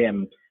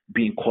him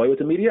being coy with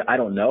the media? I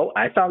don't know.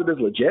 I found it as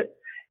legit.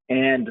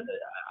 And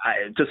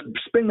I just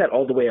spin that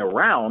all the way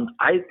around.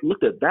 I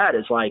looked at that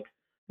as like,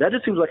 that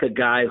just seems like a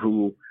guy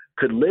who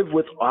could live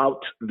without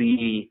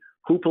the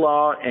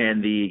hoopla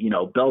and the,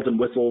 bells and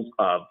whistles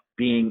of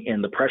being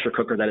in the pressure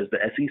cooker that is the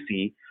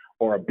SEC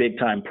or a big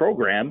time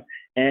program,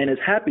 and is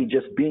happy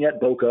just being at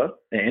Boca,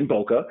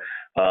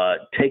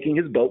 taking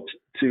his boat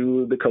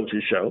to the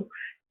coach's show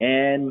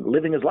and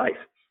living his life.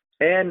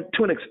 And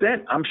to an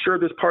extent, I'm sure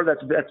there's part of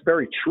that's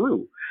very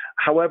true.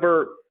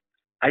 However,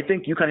 I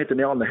think you kind of hit the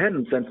nail on the head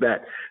in the sense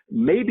that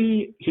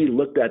maybe he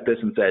looked at this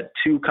and said,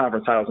 2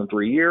 conference titles in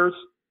 3 years.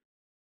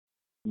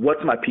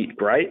 What's my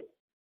peak, right?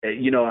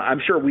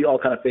 I'm sure we all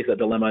kind of face that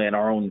dilemma in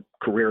our own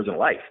careers in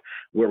life,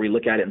 where we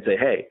look at it and say,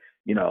 hey,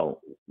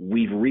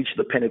 we've reached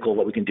the pinnacle of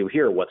what we can do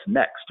here. What's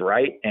next,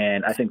 right?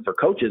 And I think for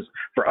coaches,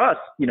 for us,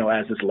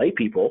 as just lay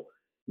people,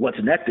 what's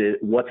next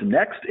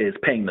is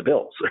paying the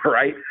bills,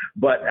 right?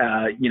 But,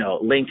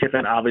 Lane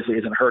Kiffin obviously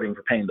isn't hurting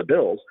for paying the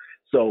bills.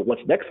 So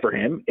what's next for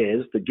him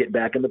is to get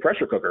back in the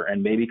pressure cooker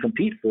and maybe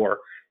compete for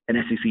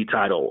an SEC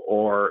title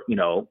or,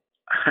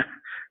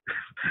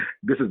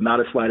 this is not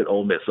a slight at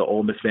Ole Miss. So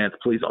Ole Miss fans,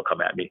 please don't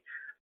come at me.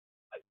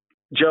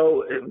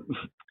 Joe,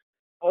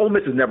 Ole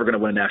Miss is never going to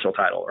win a national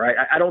title, right?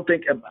 I don't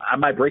think,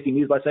 am I breaking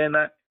news by saying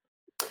that?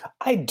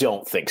 I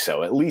don't think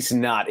so, at least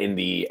not in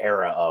the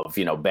era of,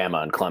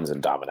 Bama and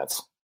Clemson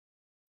dominance.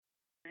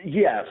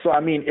 Yeah. So,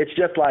 it's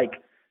just like,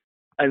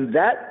 in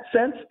that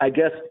sense, I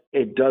guess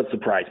it does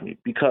surprise me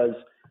because,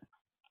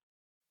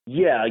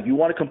 yeah, you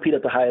want to compete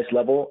at the highest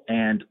level,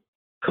 and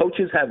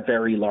coaches have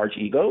very large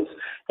egos,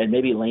 and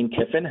maybe Lane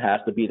Kiffin has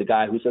to be the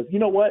guy who says, you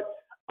know what,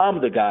 I'm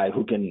the guy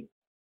who can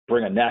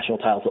bring a national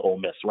title to Ole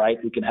Miss, right?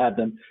 Who can have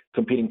them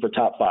competing for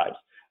top fives.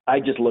 I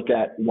just look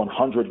at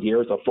 100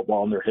 years of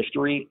football in their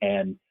history,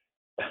 and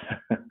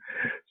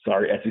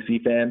sorry,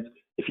 SEC fans,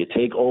 if you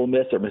take Ole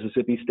Miss or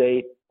Mississippi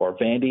State or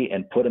Vandy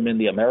and put them in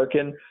the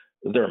American,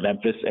 they're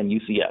Memphis and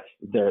UCF.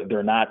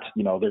 They're not,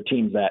 they're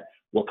teams that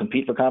will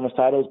compete for conference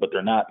titles, but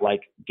they're not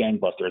like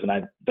gangbusters. And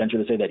I venture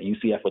to say that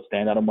UCF would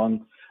stand out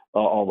among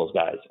all those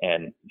guys.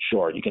 And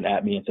sure, you can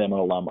at me and say I'm an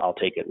alum, I'll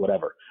take it,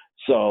 whatever.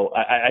 So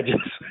I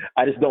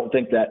just don't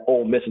think that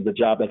Ole Miss is the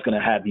job that's going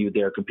to have you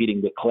there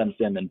competing with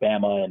Clemson and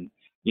Bama and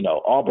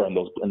Auburn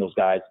and those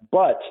guys.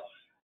 But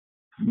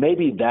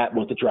maybe that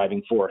was the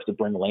driving force to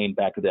bring Lane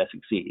back to the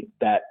SEC.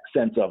 That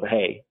sense of,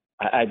 hey,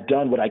 I've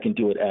done what I can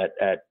do it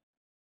at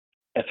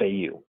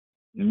FAU.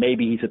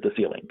 Maybe he's hit the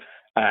ceiling.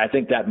 I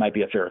think that might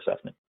be a fair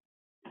assessment.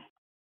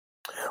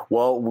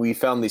 Well, we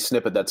found the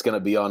snippet that's going to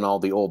be on all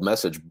the Ole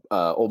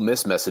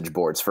Miss message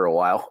boards for a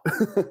while.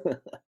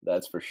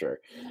 That's for sure.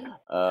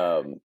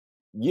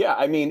 Yeah,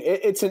 I mean,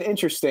 it's an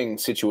interesting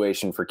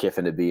situation for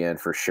Kiffin to be in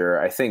for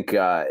sure. I think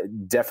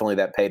definitely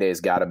that payday's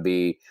got to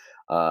be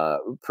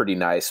pretty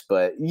nice.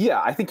 But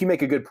yeah, I think you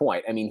make a good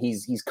point. I mean,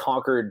 he's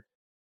conquered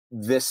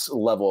this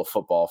level of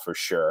football for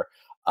sure.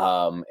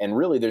 And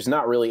really, there's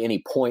not really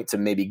any point to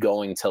maybe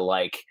going to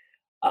like,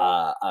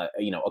 a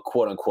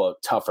quote unquote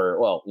tougher,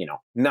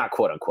 not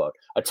quote unquote,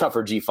 a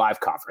tougher G5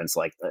 conference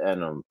like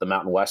the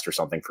Mountain West or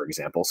something, for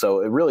example. So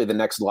really the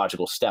next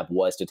logical step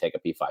was to take a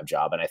P5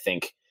 job. And I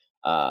think,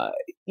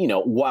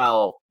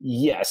 while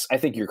yes, I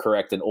think you're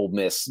correct. And Ole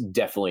Miss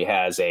definitely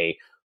has a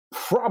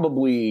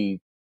probably,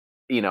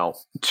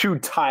 too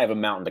high of a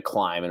mountain to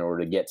climb in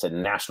order to get to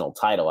national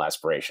title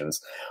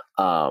aspirations.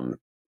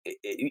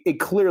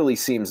 It clearly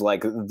seems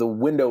like the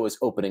window is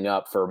opening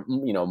up for,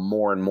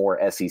 more and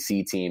more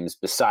SEC teams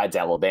besides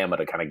Alabama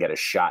to kind of get a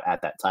shot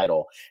at that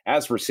title,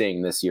 as we're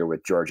seeing this year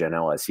with Georgia and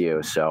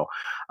LSU. So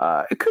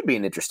it could be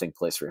an interesting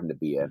place for him to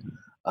be in.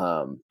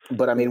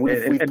 But I mean, we've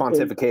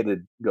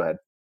pontificated. Go ahead.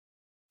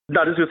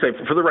 No, just going to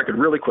say, for the record,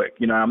 really quick,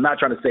 I'm not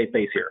trying to save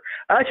face here.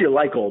 I actually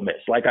like Ole Miss.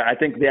 Like, I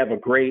think they have a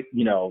great,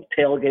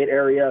 tailgate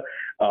area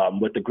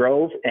with the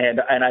Grove.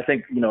 And I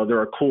think,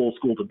 they're a cool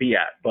school to be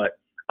at. But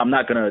I'm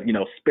not going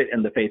to, spit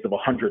in the face of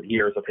 100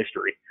 years of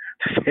history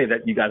to say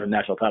that you guys are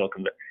national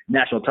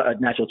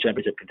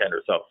championship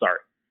contenders. So sorry.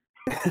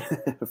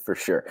 For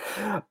sure.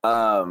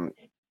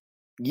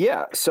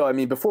 Yeah. So, I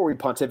mean, before we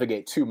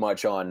pontificate too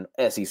much on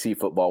SEC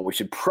football, we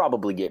should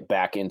probably get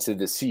back into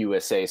the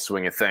CUSA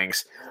swing of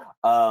things.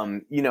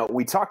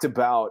 We talked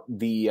about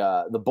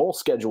the bowl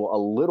schedule a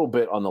little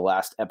bit on the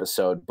last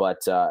episode, but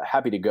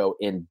happy to go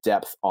in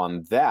depth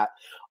on that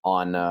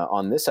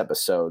on this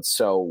episode.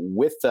 So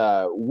with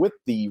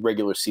the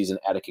regular season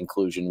at a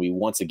conclusion, we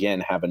once again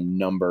have a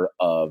number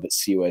of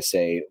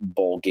CUSA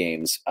bowl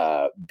games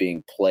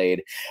being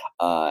played.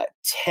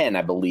 10,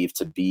 I believe,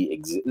 to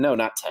be no,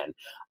 not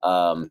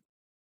 10.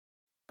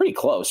 Pretty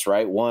close,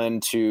 right? 1,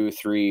 2,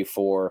 3,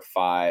 4,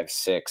 5,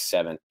 6,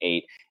 7,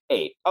 8.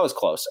 I was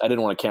close. I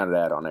didn't want to count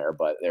that on air,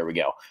 but there we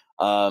go.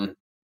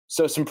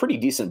 So some pretty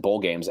decent bowl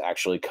games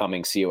actually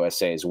coming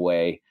CUSA's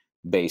way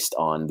based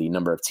on the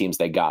number of teams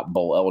they got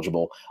bowl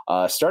eligible.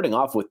 Starting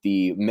off with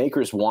the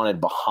Makers Wanted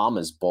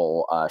Bahamas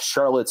Bowl,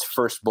 Charlotte's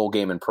first bowl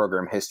game in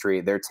program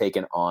history. They're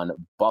taking on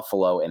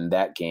Buffalo in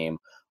that game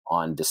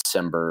on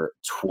December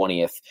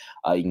 20th.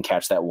 You can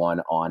catch that one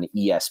on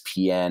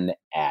ESPN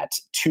at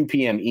 2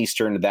 p.m.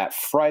 Eastern that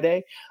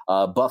Friday.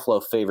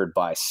 Buffalo favored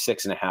by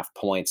 6.5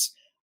 points.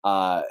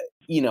 I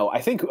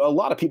think a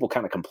lot of people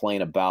kind of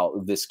complain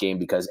about this game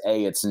because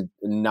it's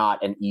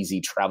not an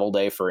easy travel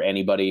day for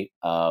anybody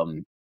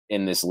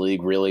in this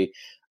league, really.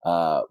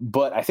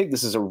 But I think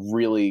this is a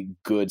really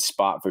good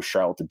spot for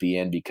Charlotte to be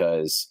in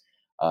because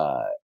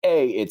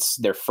it's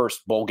their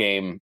first bowl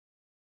game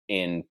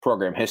in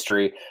program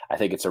history. I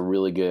think it's a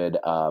really good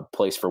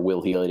place for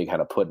Will Healy to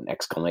kind of put an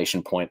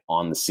exclamation point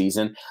on the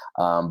season.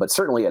 But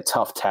certainly a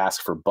tough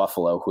task for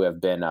Buffalo, who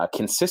have been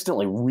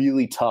consistently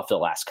really tough the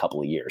last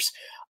couple of years.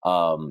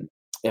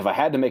 If I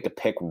had to make a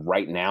pick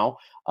right now,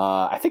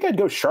 I think I'd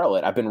go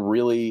Charlotte. I've been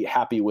really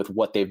happy with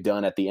what they've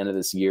done at the end of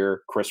this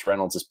year. Chris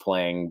Reynolds is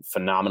playing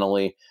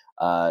phenomenally.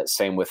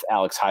 Same with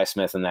Alex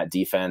Highsmith in that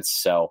defense.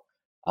 So,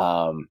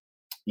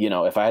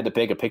 if I had to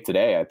pick a pick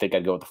today, I think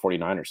I'd go with the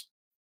 49ers.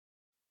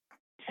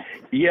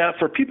 Yeah,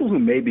 for people who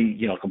may be,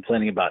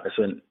 complaining about this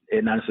and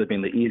it not necessarily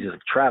being the easiest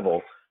of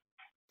travel,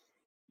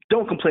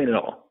 don't complain at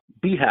all.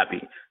 Be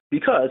happy.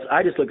 Because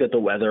I just looked at the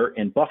weather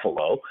in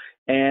Buffalo,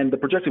 and the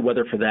projected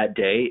weather for that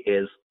day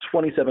is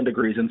 27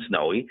 degrees and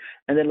snowy.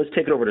 And then let's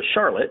take it over to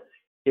Charlotte.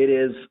 It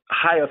is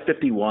high of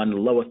 51,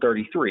 low of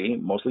 33,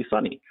 mostly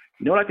sunny.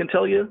 You know what I can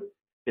tell you?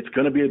 It's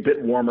going to be a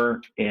bit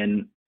warmer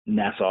in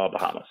Nassau,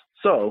 Bahamas.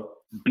 So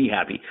be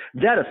happy.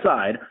 That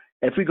aside,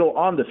 if we go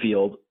on the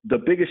field, the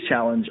biggest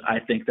challenge I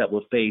think that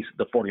will face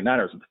the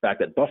 49ers is the fact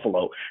that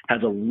Buffalo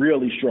has a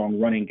really strong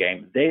running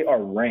game. They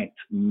are ranked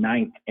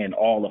 9th in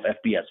all of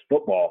FBS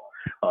football.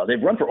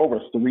 They've run for over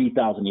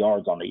 3,000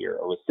 yards on the year,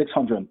 with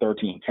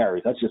 613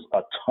 carries. That's just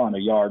a ton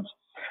of yards.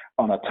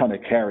 on a ton of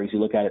carries. You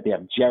look at it, they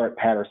have Jarrett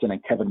Patterson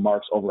and Kevin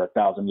Marks over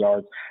 1,000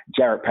 yards.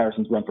 Jarrett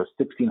Patterson's run for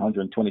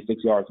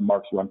 1,626 yards.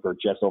 Marks run for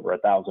just over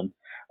 1,000.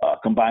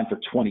 Combined for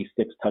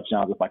 26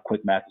 touchdowns, if my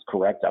quick math is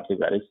correct. I believe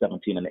that is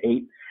 17 and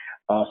 8.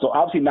 So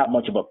obviously not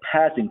much of a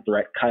passing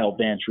threat. Kyle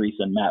Van Treese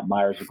and Matt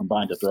Myers are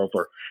combined to throw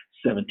for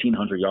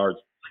 1,700 yards.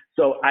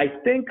 So I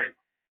think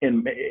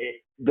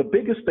the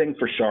biggest thing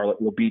for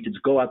Charlotte will be to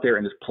just go out there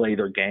and just play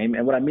their game.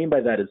 And what I mean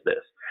by that is this.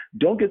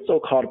 Don't get so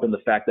caught up in the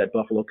fact that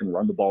Buffalo can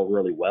run the ball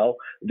really well.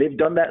 They've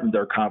done that in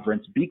their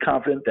conference. Be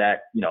confident that,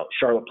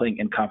 Charlotte playing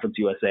in Conference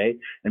USA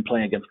and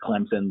playing against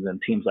Clemson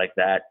and teams like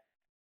that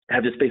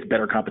have just faced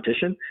better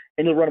competition,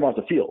 and you'll run them off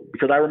the field.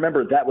 Because I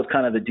remember that was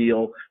kind of the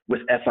deal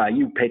with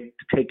FIU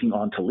taking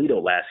on Toledo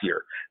last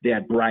year. They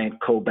had Bryant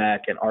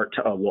Koback and Art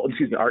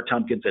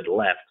Tompkins had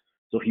left,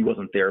 so he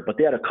wasn't there. But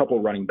they had a couple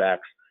running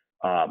backs.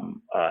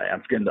 I'm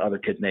forgetting the other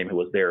kid's name who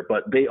was there,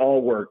 but they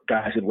all were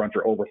guys who'd run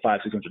for over 500-600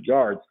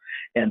 yards.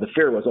 And the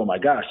fear was, oh my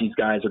gosh, these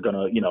guys are going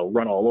to,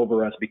 run all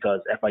over us because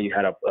FIU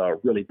had a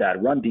really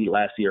bad run D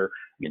last year.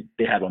 I mean,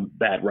 they had a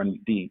bad run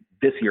D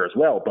this year as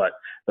well, but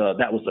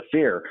that was the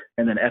fear.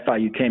 And then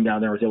FIU came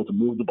down there and was able to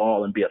move the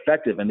ball and be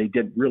effective, and they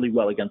did really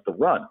well against the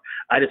run.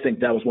 I just think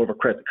that was more of a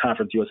credit to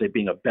Conference USA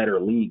being a better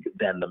league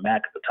than the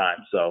MAC at the time.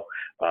 So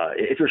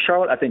if you're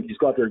Charlotte, I think just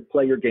go out there and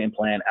play your game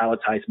plan.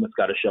 Alex Highsmith's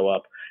got to show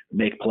up,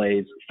 make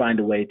plays, find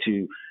a way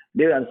to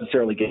maybe not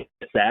necessarily get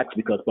sacks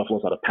because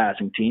Buffalo's not a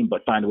passing team,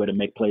 but find a way to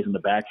make plays in the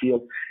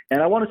backfield.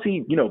 And I want to see,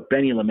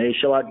 Benny LeMay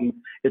show out.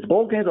 It's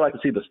bowl games I like to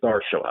see the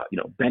stars show out.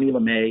 Benny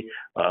LeMay.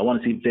 I want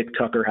to see Vic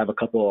Tucker have a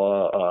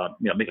couple,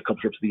 make a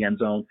couple trips to the end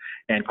zone,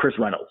 and Chris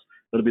Reynolds.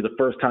 It'll be the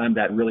first time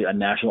that really a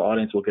national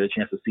audience will get a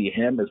chance to see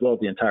him as well as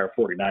the entire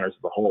 49ers as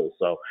a whole.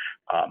 So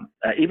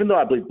even though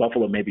I believe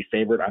Buffalo may be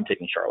favored, I'm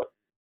taking Charlotte.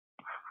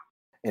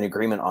 In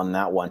agreement on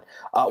that one.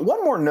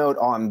 One more note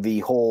on the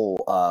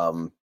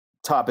whole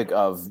topic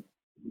of,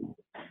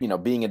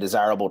 being a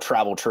desirable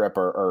travel trip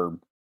or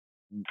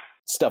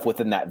stuff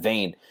within that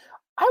vein.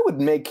 I would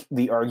make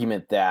the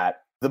argument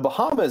that the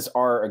Bahamas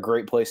are a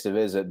great place to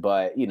visit,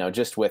 but,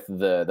 just with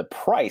the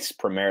price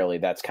primarily,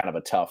 that's kind of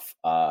a tough,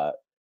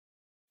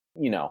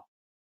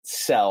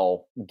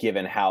 sell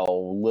given how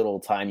little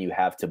time you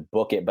have to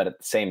book it. But at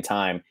the same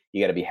time,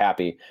 you got to be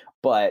happy.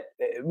 But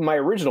my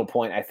original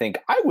point, I think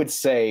I would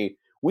say,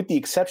 with the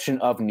exception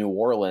of New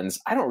Orleans,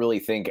 I don't really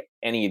think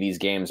any of these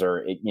games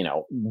are,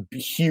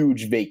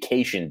 huge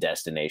vacation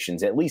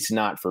destinations, at least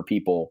not for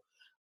people,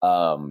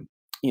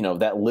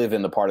 that live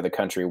in the part of the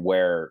country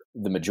where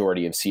the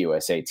majority of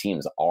CUSA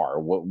teams are.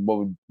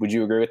 Would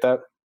you agree with that?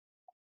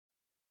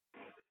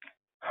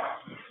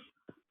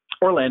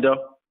 Orlando.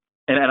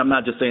 And I'm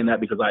not just saying that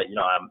because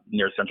I'm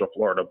near Central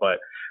Florida, but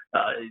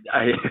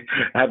I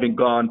having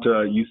gone to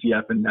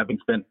UCF and having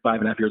spent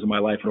 5.5 years of my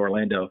life in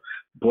Orlando,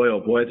 boy, oh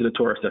boy, it's a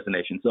tourist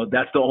destination. So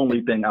that's the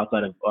only thing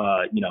outside of,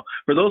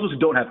 for those of us who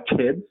don't have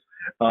kids,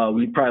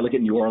 we probably look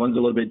at New Orleans a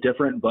little bit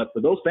different. But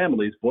for those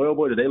families, boy, oh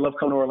boy, do they love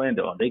coming to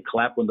Orlando. They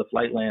clap when the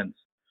flight lands.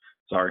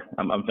 Sorry,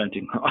 I'm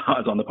venting. I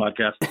was on the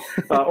podcast.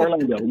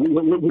 Orlando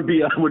would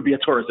be a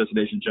tourist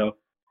destination, Joe.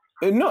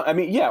 No, I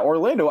mean, yeah,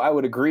 Orlando, I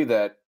would agree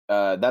that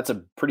that's a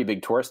pretty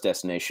big tourist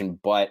destination.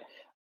 But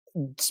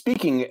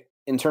speaking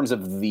in terms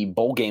of the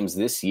bowl games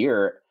this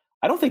year,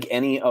 I don't think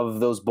any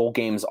of those bowl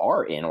games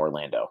are in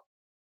Orlando.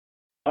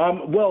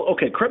 Well,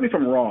 okay, correct me if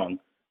I'm wrong.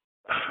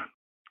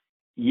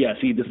 Yeah,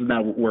 see, this is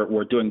now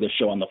we're doing this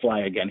show on the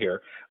fly again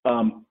here.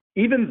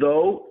 Even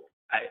though,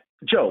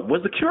 Joe,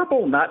 was the Cure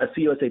Bowl not a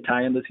CUSA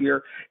tie-in this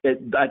year?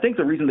 I think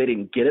the reason they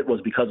didn't get it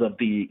was because of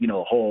the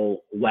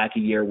whole wacky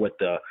year with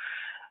the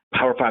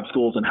Power 5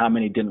 schools and how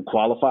many didn't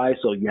qualify.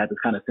 So you had to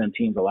kind of send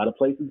teams a lot of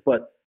places.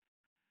 But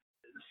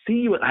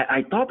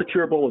I thought the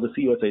Cure Bowl was a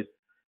CUSA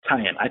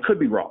tie-in. I could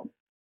be wrong.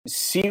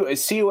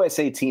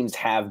 CUSA teams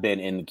have been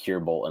in the Cure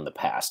Bowl in the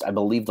past. I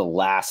believe the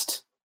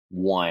last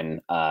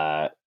one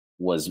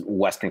was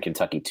Western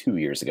Kentucky 2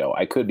 years ago.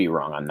 I could be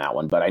wrong on that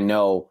one, but I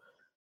know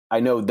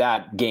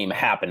that game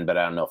happened, but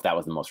I don't know if that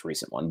was the most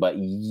recent one. But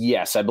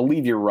yes, I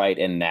believe you're right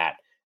in that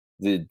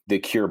the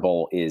Cure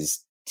Bowl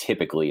is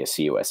typically a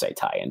CUSA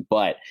tie-in,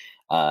 but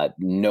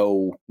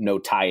no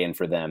tie-in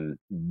for them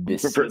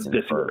this season.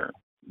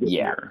 This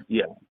year.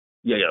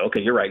 Yeah. Okay,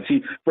 you're right.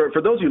 See,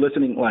 for those of you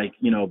listening,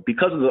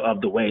 because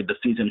of the way the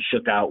season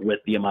shook out with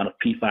the amount of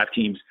P5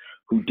 teams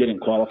who didn't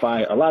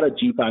qualify, a lot of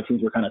G5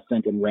 teams were kind of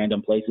sent in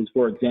random places.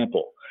 For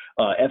example,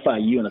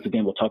 FIU, and that's a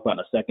game we'll talk about in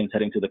a second, is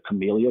heading to the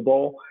Camellia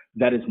Bowl.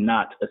 That is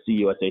not a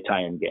CUSA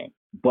tie-in game,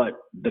 but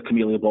the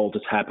Camellia Bowl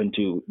just happened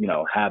to,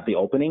 have the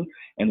opening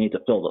and they need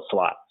to fill the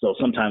slot. So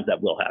sometimes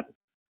that will happen.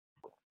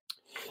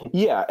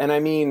 Yeah, and I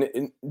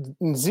mean,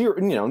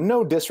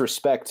 no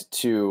disrespect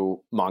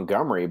to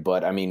Montgomery,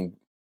 but I mean,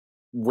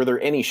 were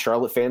there any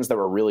Charlotte fans that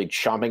were really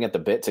chomping at the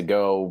bit to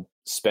go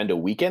spend a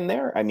weekend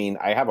there? I mean,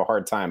 I have a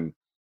hard time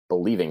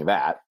believing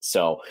that.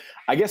 So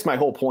I guess my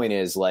whole point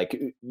is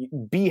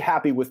be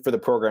happy for the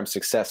program's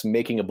success,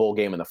 making a bowl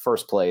game in the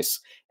first place.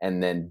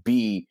 And then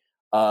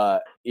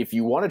if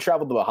you want to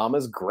travel to the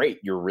Bahamas, great.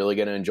 You're really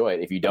going to enjoy it.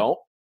 If you don't,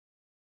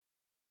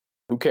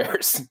 who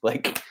cares?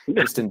 Like,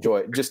 just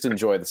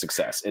enjoy the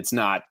success. It's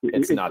not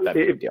that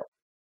big a deal.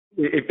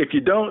 If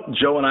you don't,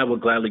 Joe and I will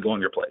gladly go on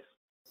your place.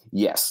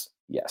 Yes.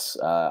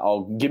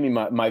 I'll give me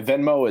my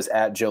Venmo is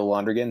at Joe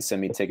Londrigan.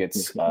 Send me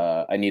tickets.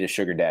 I need a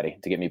sugar daddy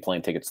to get me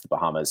plane tickets to the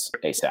Bahamas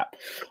ASAP.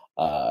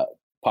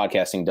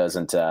 Podcasting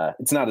doesn't,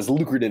 it's not as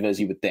lucrative as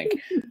you would think.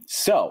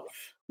 So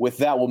with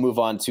that, we'll move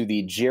on to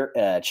the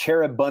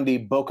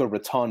Cheribundi Boca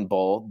Raton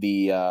Bowl,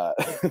 the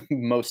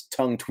most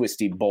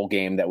tongue-twisty bowl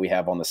game that we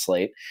have on the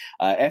slate.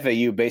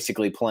 FAU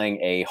basically playing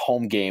a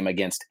home game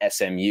against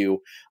SMU.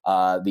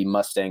 The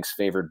Mustangs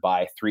favored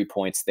by 3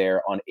 points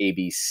there on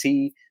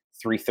ABC,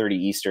 3:30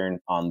 Eastern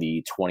on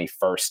the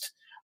 21st.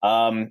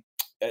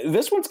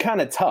 This one's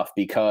kind of tough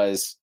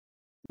because,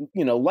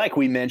 like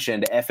we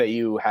mentioned,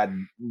 FAU had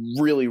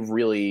really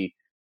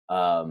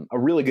a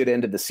really good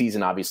end of the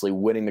season, obviously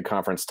winning the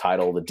conference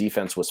title. The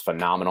defense was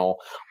phenomenal.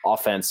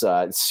 Offense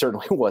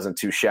certainly wasn't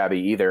too shabby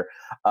either.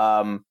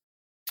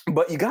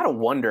 But you got to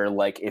wonder,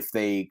 like, if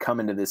they come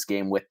into this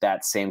game with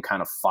that same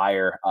kind of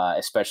fire,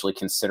 especially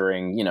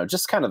considering,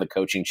 just kind of the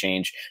coaching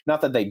change.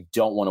 Not that they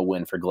don't want to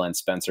win for Glenn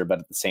Spencer, but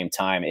at the same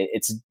time,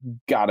 it's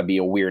got to be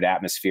a weird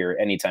atmosphere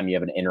anytime you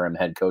have an interim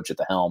head coach at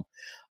the helm.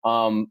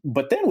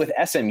 But then with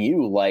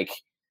SMU, like,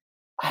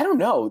 I don't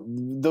know,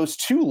 those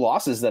 2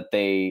 losses that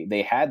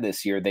they had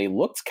this year, they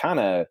looked kind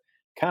of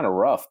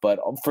rough. But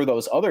for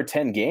those other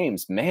 10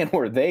 games, man,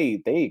 were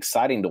they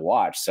exciting to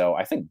watch. So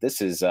I think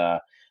this is going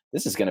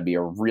to be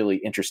a really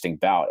interesting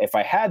bout. If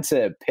I had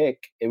to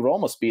pick, it would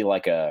almost be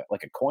like a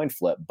coin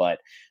flip, but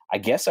I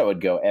guess I would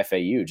go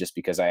FAU just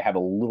because I have a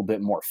little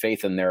bit more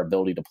faith in their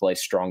ability to play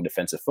strong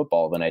defensive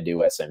football than I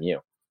do SMU.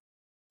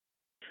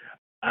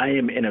 I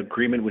am in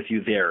agreement with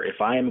you there. If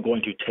I am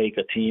going to take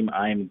a team,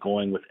 I am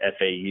going with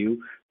FAU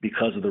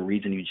because of the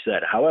reason you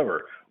said.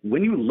 However,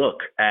 when you look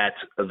at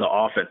the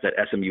offense that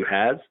SMU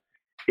has,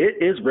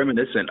 it is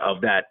reminiscent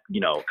of that,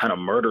 kind of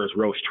murderous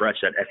row stretch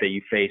that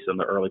FAU faced in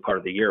the early part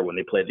of the year when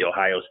they played the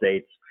Ohio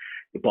States,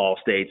 the Ball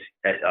States,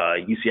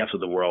 UCFs of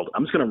the world.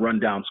 I'm just going to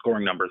run down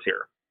scoring numbers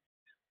here.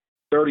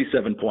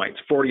 37 points,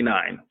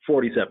 49,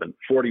 47,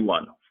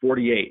 41,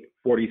 48,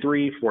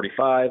 43,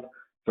 45,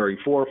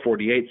 34,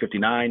 48,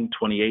 59,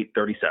 28,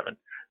 37.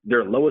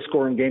 Their lowest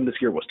scoring game this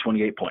year was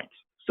 28 points.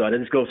 So that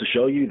just goes to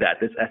show you that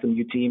this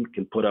SMU team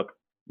can put up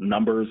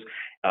numbers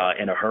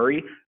in a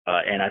hurry.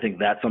 And I think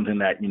that's something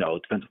that,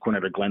 defensive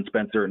coordinator Glenn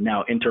Spencer,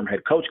 now interim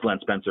head coach Glenn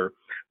Spencer,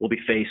 will be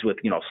faced with,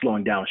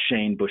 slowing down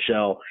Shane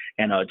Buechele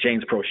and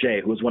James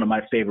Prochet, who is one of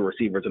my favorite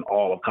receivers in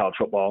all of college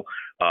football.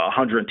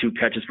 102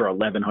 catches for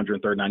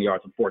 139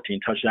 yards and 14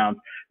 touchdowns.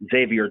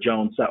 Xavier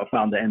Jones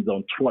found the end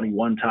zone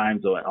 21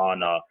 times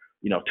on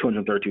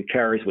 232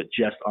 carries with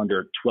just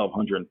under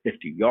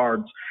 1,250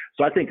 yards.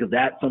 So I think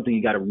that's something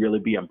you got to really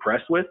be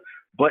impressed with.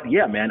 But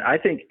yeah, man, I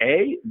think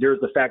there's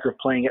the factor of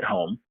playing at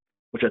home,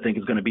 which I think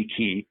is going to be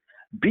key.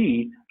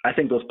 B, I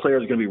think those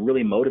players are going to be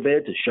really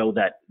motivated to show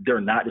that they're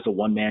not just a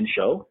one-man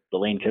show, the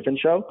Lane Kiffin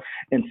show.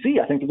 And C,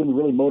 I think they're going to be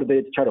really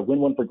motivated to try to win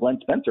one for Glenn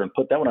Spencer and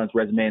put that one on his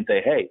resume and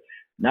say, hey,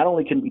 not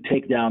only can we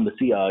take down the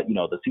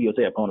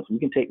CUSA opponents, we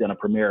can take down a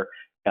premier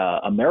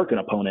American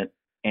opponent.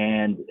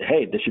 And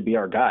hey, this should be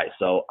our guy.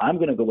 So I'm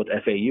going to go with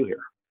FAU here.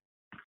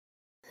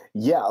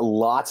 Yeah,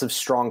 lots of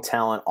strong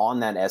talent on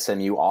that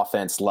SMU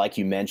offense. Like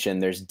you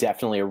mentioned, there's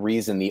definitely a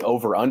reason the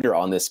over-under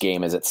on this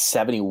game is at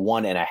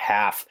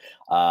 71.5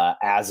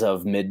 as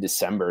of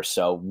mid-December.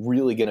 So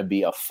really going to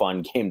be a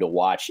fun game to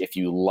watch if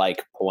you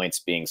like points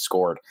being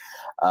scored.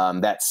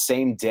 That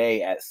same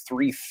day at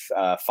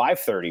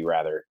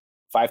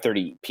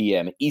 5:30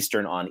 p.m.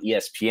 Eastern on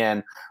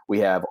ESPN, we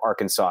have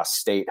Arkansas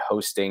State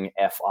hosting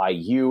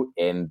FIU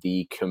in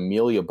the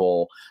Camellia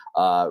Bowl.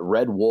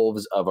 Red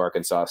Wolves of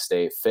Arkansas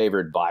State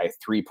favored by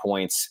 3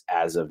 points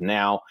as of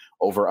now,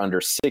 over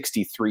under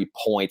 63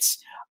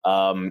 points.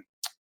 I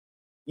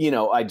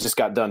just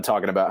got done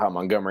talking about how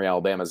Montgomery,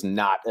 Alabama is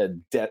not a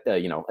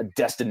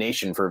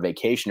destination for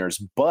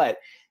vacationers, but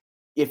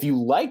if you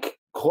like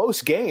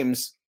close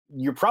games,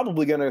 you're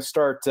probably going to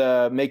start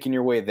making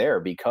your way there,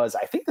 because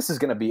I think this is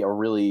going to be a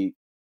really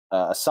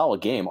a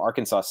solid game.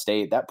 Arkansas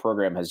State, that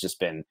program has just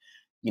been,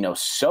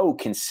 so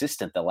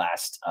consistent the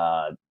last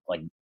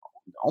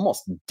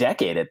almost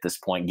decade at this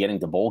point, getting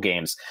to bowl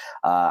games.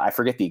 I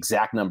forget the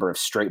exact number of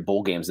straight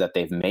bowl games that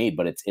they've made,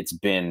 but it's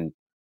been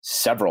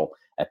several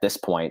at this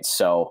point.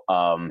 So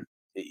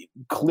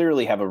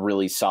clearly have a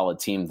really solid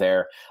team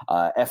there.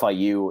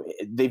 FIU,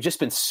 they've just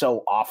been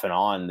so off and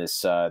on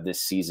this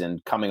season.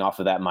 Coming off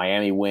of that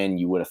Miami win,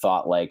 you would have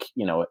thought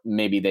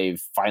maybe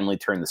they've finally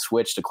turned the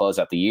switch to close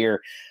out the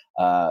year,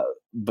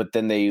 but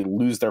then they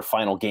lose their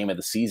final game of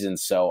the season.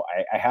 So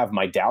I have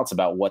my doubts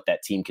about what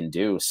that team can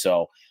do.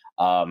 So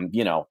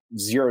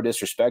zero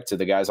disrespect to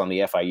the guys on the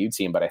FIU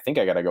team, but I think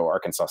I got to go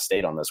Arkansas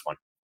State on this one.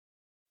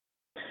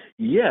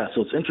 Yeah,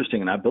 so it's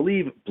interesting. And I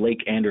believe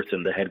Blake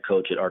Anderson, the head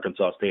coach at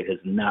Arkansas State, has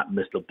not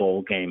missed a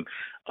bowl game,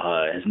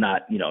 has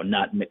not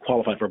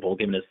qualified for a bowl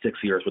game in his 6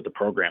 years with the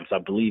program. So I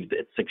believe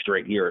it's 6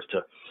 straight years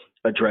to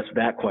address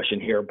that question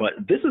here. But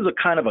this is a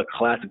kind of a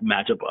classic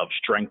matchup of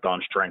strength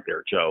on strength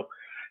there, Joe.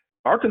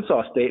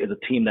 Arkansas State is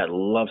a team that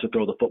loves to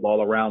throw the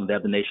football around. They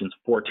have the nation's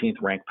 14th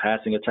ranked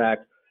passing attack.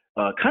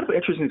 Kind of an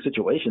interesting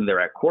situation there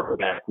at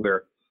quarterback,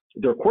 where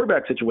their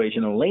quarterback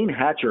situation, Elaine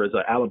Hatcher is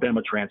an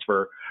Alabama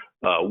transfer,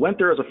 went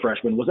there as a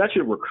freshman, was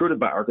actually recruited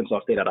by Arkansas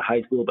State out of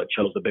high school, but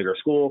chose the bigger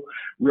school,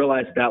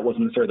 realized that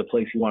wasn't necessarily the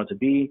place he wanted to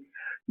be,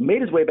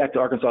 made his way back to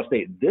Arkansas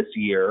State this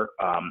year,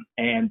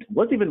 and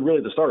wasn't even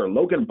really the starter.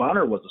 Logan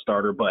Bonner was the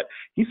starter, but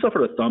he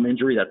suffered a thumb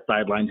injury that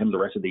sidelined him the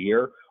rest of the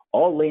year.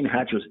 All Lane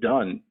Hatcher's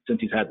done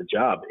since he's had the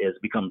job is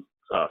become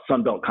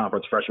Sun Belt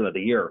Conference Freshman of the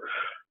Year,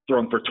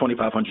 throwing for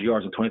 2,500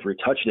 yards and 23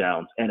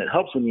 touchdowns. And it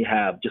helps when you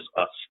have just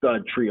a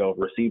stud trio of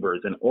receivers.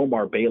 And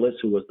Omar Bayless,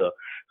 who was the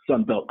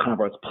Sun Belt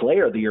Conference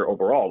Player of the Year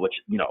overall, which,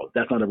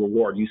 that's not a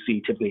reward you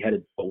see typically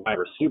headed to a wide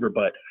receiver,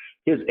 but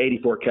his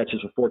 84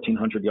 catches for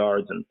 1,400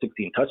 yards and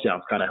 16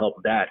 touchdowns kind of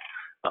helped that,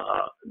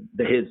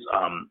 his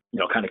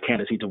kind of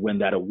candidacy to win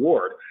that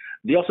award.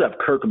 They also have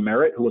Kirk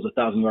Merritt, who was a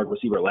 1,000-yard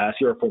receiver last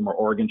year, a former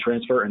Oregon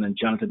transfer, and then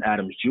Jonathan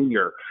Adams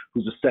Jr.,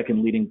 who's the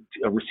second leading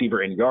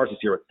receiver in yards this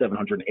year at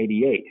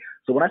 788.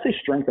 So when I say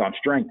strength on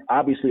strength,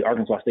 obviously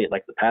Arkansas State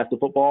likes to pass the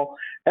football.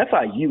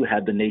 FIU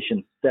had the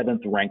nation's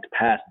 7th-ranked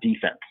pass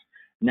defense.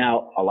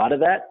 Now, a lot of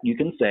that you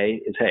can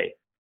say is, hey,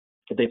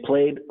 if they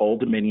played Old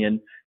Dominion,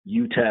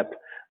 UTEP,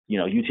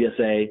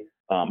 UTSA,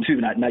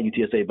 not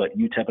UTSA, but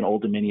UTEP and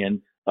Old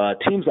Dominion,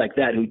 teams like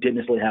that who didn't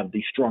necessarily have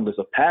the strongest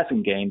of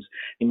passing games,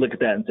 and look at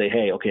that and say,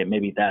 hey, okay,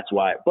 maybe that's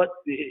why. But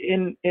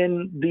in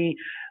the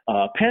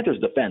Panthers'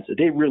 defense,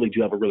 they really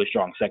do have a really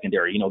strong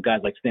secondary.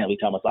 Guys like Stanley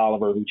Thomas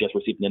Oliver, who just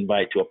received an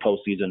invite to a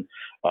postseason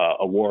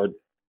award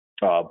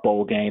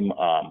bowl game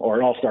or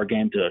an all-star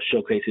game to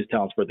showcase his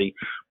talents for the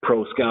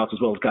pro scouts, as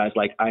well as guys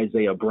like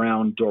Isaiah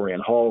Brown, Dorian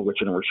Hall,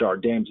 Richard and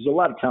Rashard Dames. There's a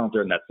lot of talent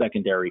there in that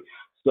secondary.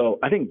 So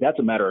I think that's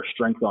a matter of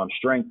strength on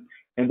strength.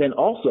 And then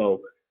also,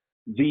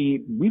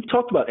 we've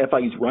talked about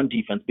FIU's run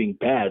defense being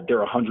bad.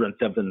 They're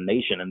 107th in the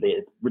nation, and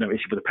they've been an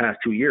issue for the past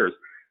 2 years.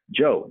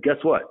 Joe, guess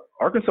what?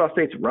 Arkansas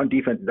State's run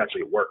defense is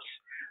actually worse.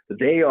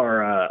 They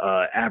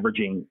are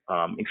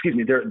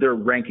they're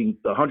ranking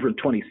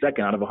 122nd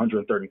out of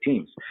 130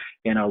 teams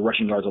in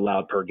rushing yards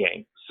allowed per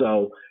game.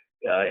 So,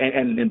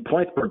 and in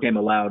points per game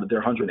allowed,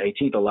 they're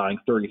 118th, allowing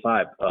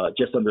 35,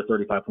 just under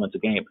 35 points a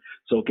game.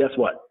 So guess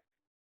what?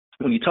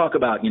 When you talk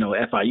about,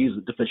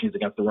 FIU's deficiencies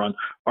against the run,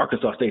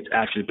 Arkansas State's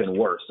actually been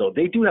worse. So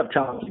they do have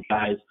talented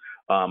guys.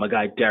 A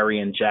guy,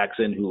 Darian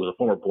Jackson, who was a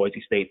former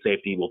Boise State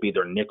safety, will be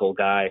their nickel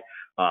guy.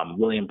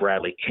 William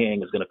Bradley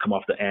King is going to come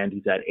off the end.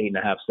 He's had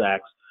 8.5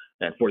 sacks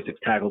and 46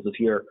 tackles this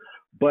year.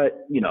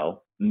 But,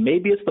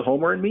 maybe it's the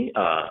homer in me.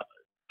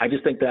 I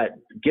just think that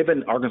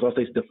given Arkansas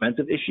State's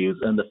defensive issues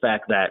and the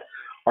fact that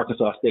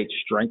Arkansas State's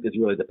strength is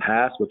really the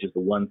pass, which is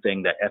the one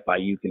thing that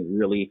FIU can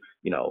really,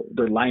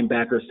 their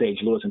linebackers, Sage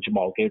Lewis and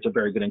Jamal Gates, are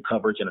very good in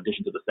coverage in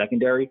addition to the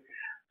secondary.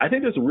 I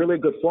think there's a really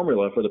good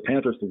formula for the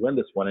Panthers to win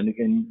this one. And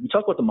you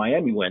talk about the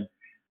Miami win,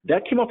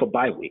 that came off a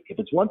bye week. If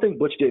it's one thing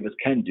Butch Davis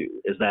can do,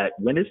 is that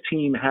when his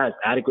team has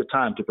adequate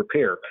time to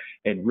prepare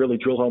and really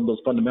drill home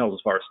those fundamentals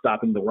as far as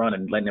stopping the run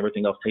and letting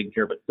everything else take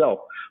care of itself,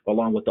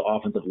 along with the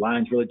offensive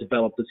lines really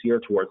developed this year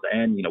towards the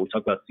end. We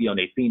talked about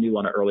Sione Finu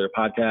on an earlier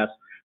podcast.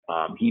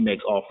 He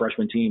makes all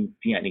freshman team.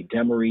 Anthony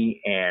Demery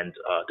and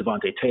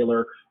Devontae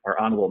Taylor are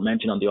honorable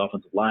mention on the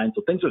offensive line.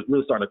 So things are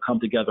really starting to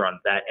come together on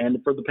that end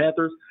for the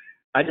Panthers.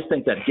 I just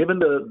think that given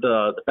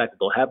the fact that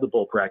they'll have the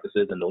bowl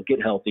practices and they'll get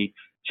healthy,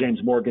 James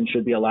Morgan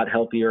should be a lot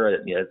healthier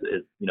as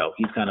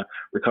he's kind of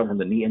recovering from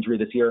the knee injury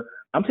this year.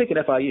 I'm taking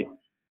FIU.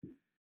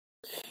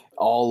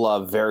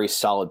 All very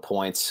solid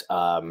points,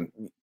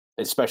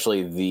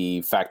 especially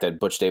the fact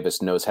that Butch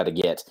Davis knows how to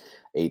get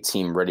a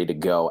team ready to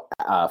go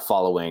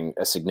following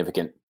a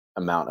significant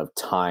amount of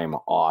time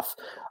off.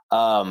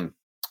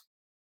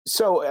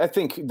 So I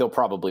think they'll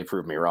probably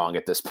prove me wrong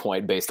at this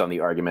point based on the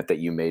argument that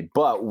you made,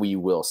 but we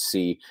will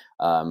see.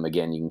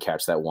 Again, you can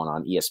catch that one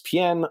on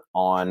ESPN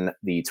on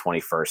the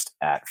 21st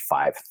at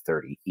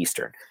 5:30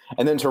 Eastern.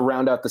 And then to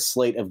round out the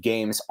slate of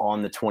games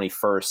on the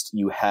 21st,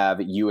 you have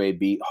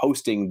UAB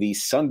hosting the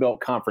Sun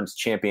Belt Conference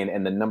champion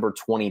and the number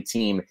 20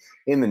 team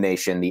in the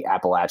nation, the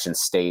Appalachian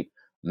State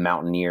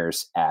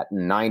Mountaineers, at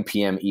 9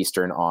 p.m.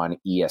 Eastern on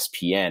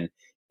ESPN.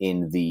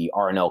 In the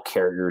R+L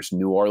Carriers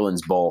New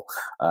Orleans Bowl.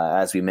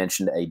 As we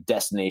mentioned, a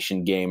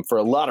destination game for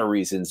a lot of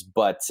reasons,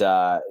 but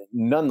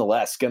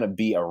nonetheless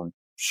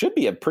should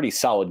be a pretty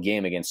solid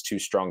game against two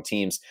strong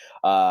teams.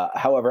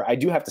 However, I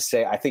do have to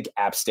say, I think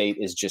App State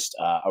is just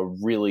a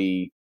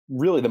really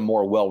the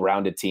more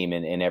well-rounded team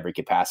in every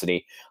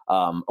capacity.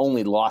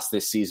 Only loss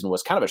this season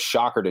was kind of a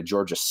shocker to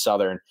Georgia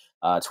Southern,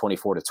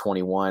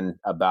 24-21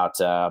 about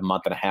a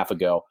month and a half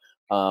ago.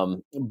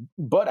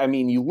 But I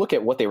mean, you look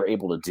at what they were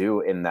able to do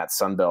in that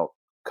Sun Belt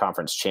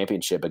Conference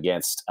championship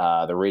against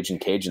the Ragin'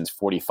 Cajuns,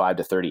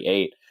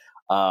 45-38.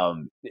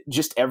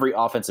 Just every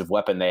offensive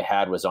weapon they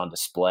had was on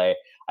display.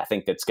 I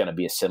think that's going to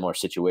be a similar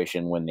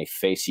situation when they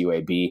face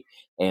UAB.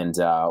 And,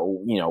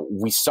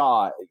 we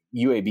saw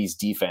UAB's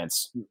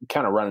defense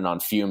kind of running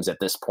on fumes at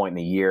this point in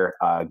the year,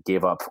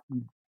 gave up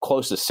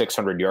close to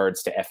 600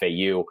 yards to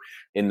FAU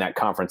in that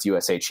Conference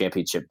USA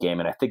championship game.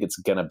 And I think it's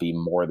going to be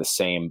more of the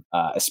same,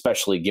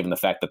 especially given the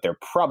fact that they're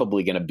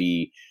probably going to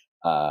be,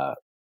 never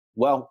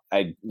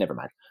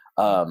mind.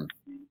 I'll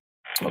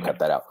cut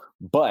that out.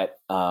 But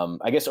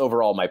I guess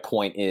overall, my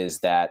point is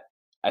that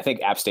I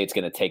think App State's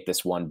going to take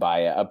this one by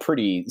a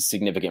pretty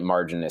significant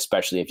margin,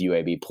 especially if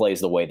UAB plays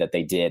the way that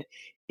they did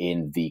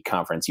in the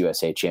Conference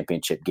USA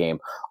championship game.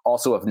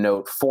 Also of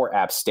note for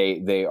App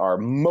State, they are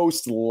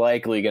most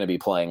likely going to be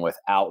playing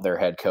without their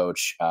head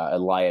coach,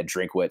 Elia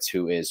Drinkwitz,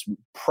 who is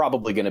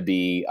probably going to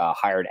be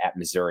hired at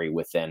Missouri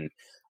within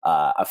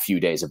a few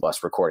days of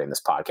us recording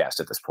this podcast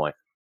at this point.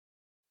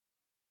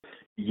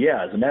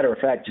 Yeah, as a matter of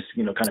fact, just,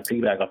 kind of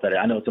piggyback off that,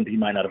 I know something you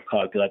might not have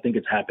caught because I think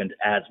it's happened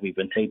as we've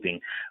been taping.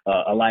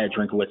 Elia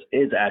Drinkwitz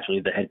is actually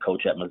the head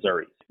coach at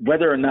Missouri.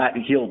 Whether or not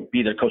he'll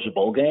be the coach of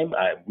bowl game,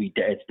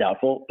 it's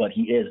doubtful, but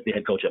he is the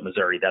head coach at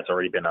Missouri. That's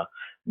already been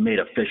made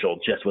official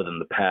just within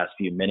the past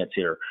few minutes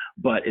here.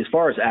 But as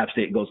far as App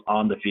State goes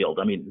on the field,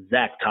 I mean,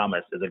 Zach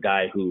Thomas is a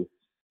guy who,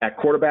 at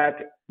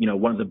quarterback,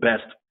 one of the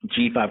best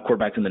G5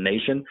 quarterbacks in the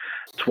nation,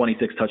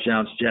 26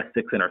 touchdowns, just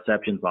 6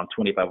 interceptions on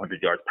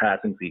 2,500 yards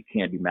passing, so you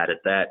can't be mad at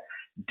that.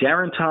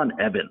 Darrington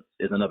Evans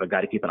is another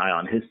guy to keep an eye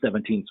on. His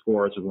 17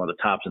 scores is one of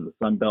the tops in the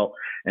Sun Belt,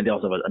 and they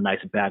also have a nice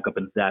backup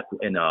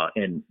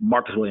in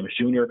Marcus Williams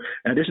Jr.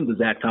 In addition to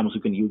Zach Thomas,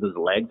 who can use his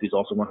legs, he's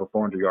also run for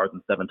 400 yards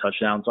and 7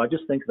 touchdowns. So I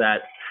just think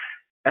that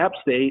App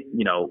State,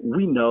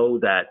 we know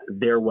that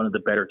they're one of the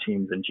better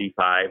teams in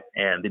G5,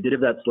 and they did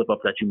have that slip-up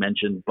that you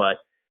mentioned, but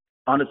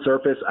on its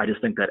surface, I just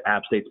think that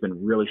App State's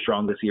been really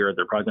strong this year.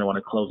 They're probably going to want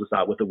to close this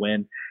out with a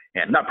win.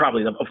 And not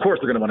probably, of course,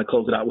 they're going to want to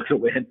close it out with a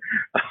win.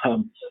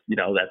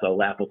 That's a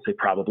laugh, let's say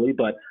probably.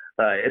 But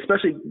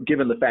especially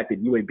given the fact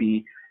that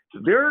UAB,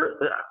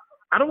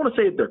 I don't want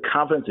to say their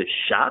confidence is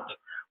shot,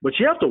 but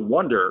you have to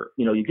wonder,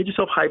 you get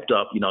yourself hyped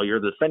up. You're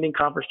the defending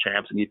conference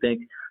champs, and you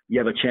think you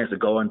have a chance to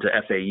go into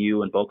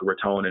FAU and Boca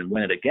Raton and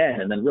win it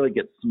again, and then really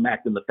get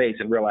smacked in the face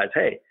and realize,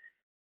 hey,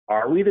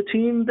 are we the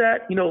team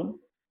that,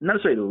 not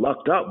necessarily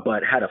lucked up,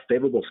 but had a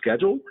favorable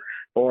schedule?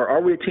 Or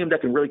are we a team that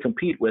can really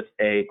compete with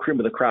a cream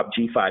of the crop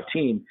G5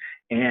 team?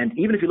 And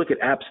even if you look at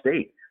App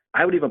State,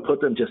 I would even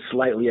put them just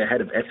slightly ahead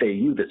of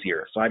FAU this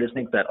year. So I just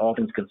think that all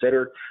things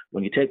considered,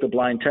 when you take the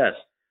blind test,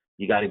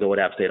 you got to go with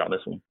App State on this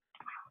one.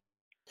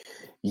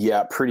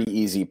 Yeah, pretty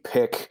easy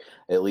pick,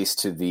 at least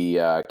to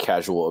the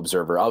casual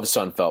observer of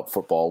Sunbelt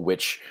football,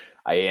 which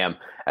I am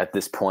at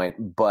this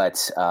point.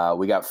 But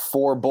we got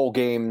 4 bowl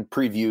game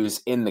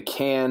previews in the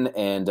can,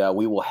 and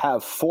we will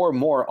have 4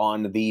 more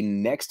on the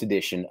next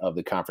edition of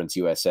the Conference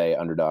USA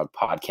Underdog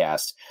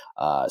podcast.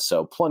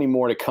 So plenty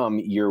more to come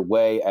your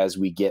way as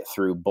we get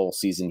through bowl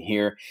season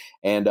here.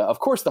 And of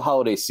course, the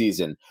holiday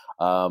season.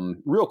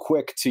 Real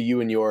quick to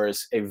you and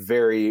yours, a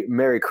very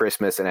Merry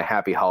Christmas and a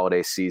happy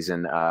holiday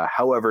season,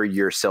 however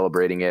you're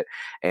celebrating it.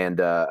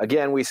 And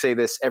again, we say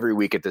this every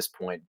week at this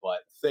point, but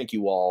thank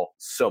you all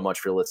so much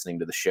for listening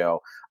to the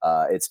show.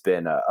 It's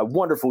been a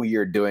wonderful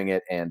year doing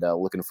it, and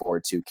looking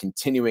forward to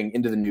continuing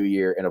into the new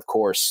year and, of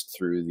course,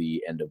 through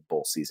the end of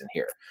bowl season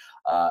here.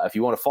 If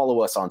you want to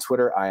follow us on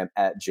Twitter, I am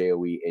at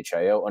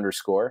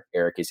JOEHIO_.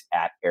 Eric is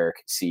at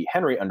Eric C.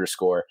 Henry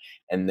 _.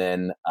 And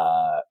then,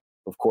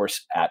 of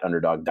course, at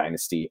Underdog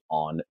Dynasty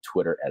on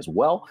Twitter as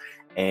well.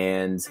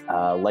 And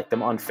like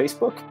them on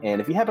Facebook.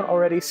 And if you haven't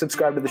already,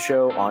 subscribe to the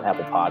show on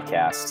Apple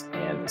Podcasts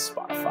and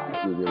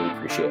Spotify. We really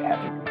appreciate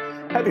having you.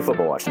 Happy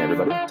football watching,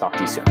 everybody. Talk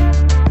to you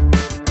soon.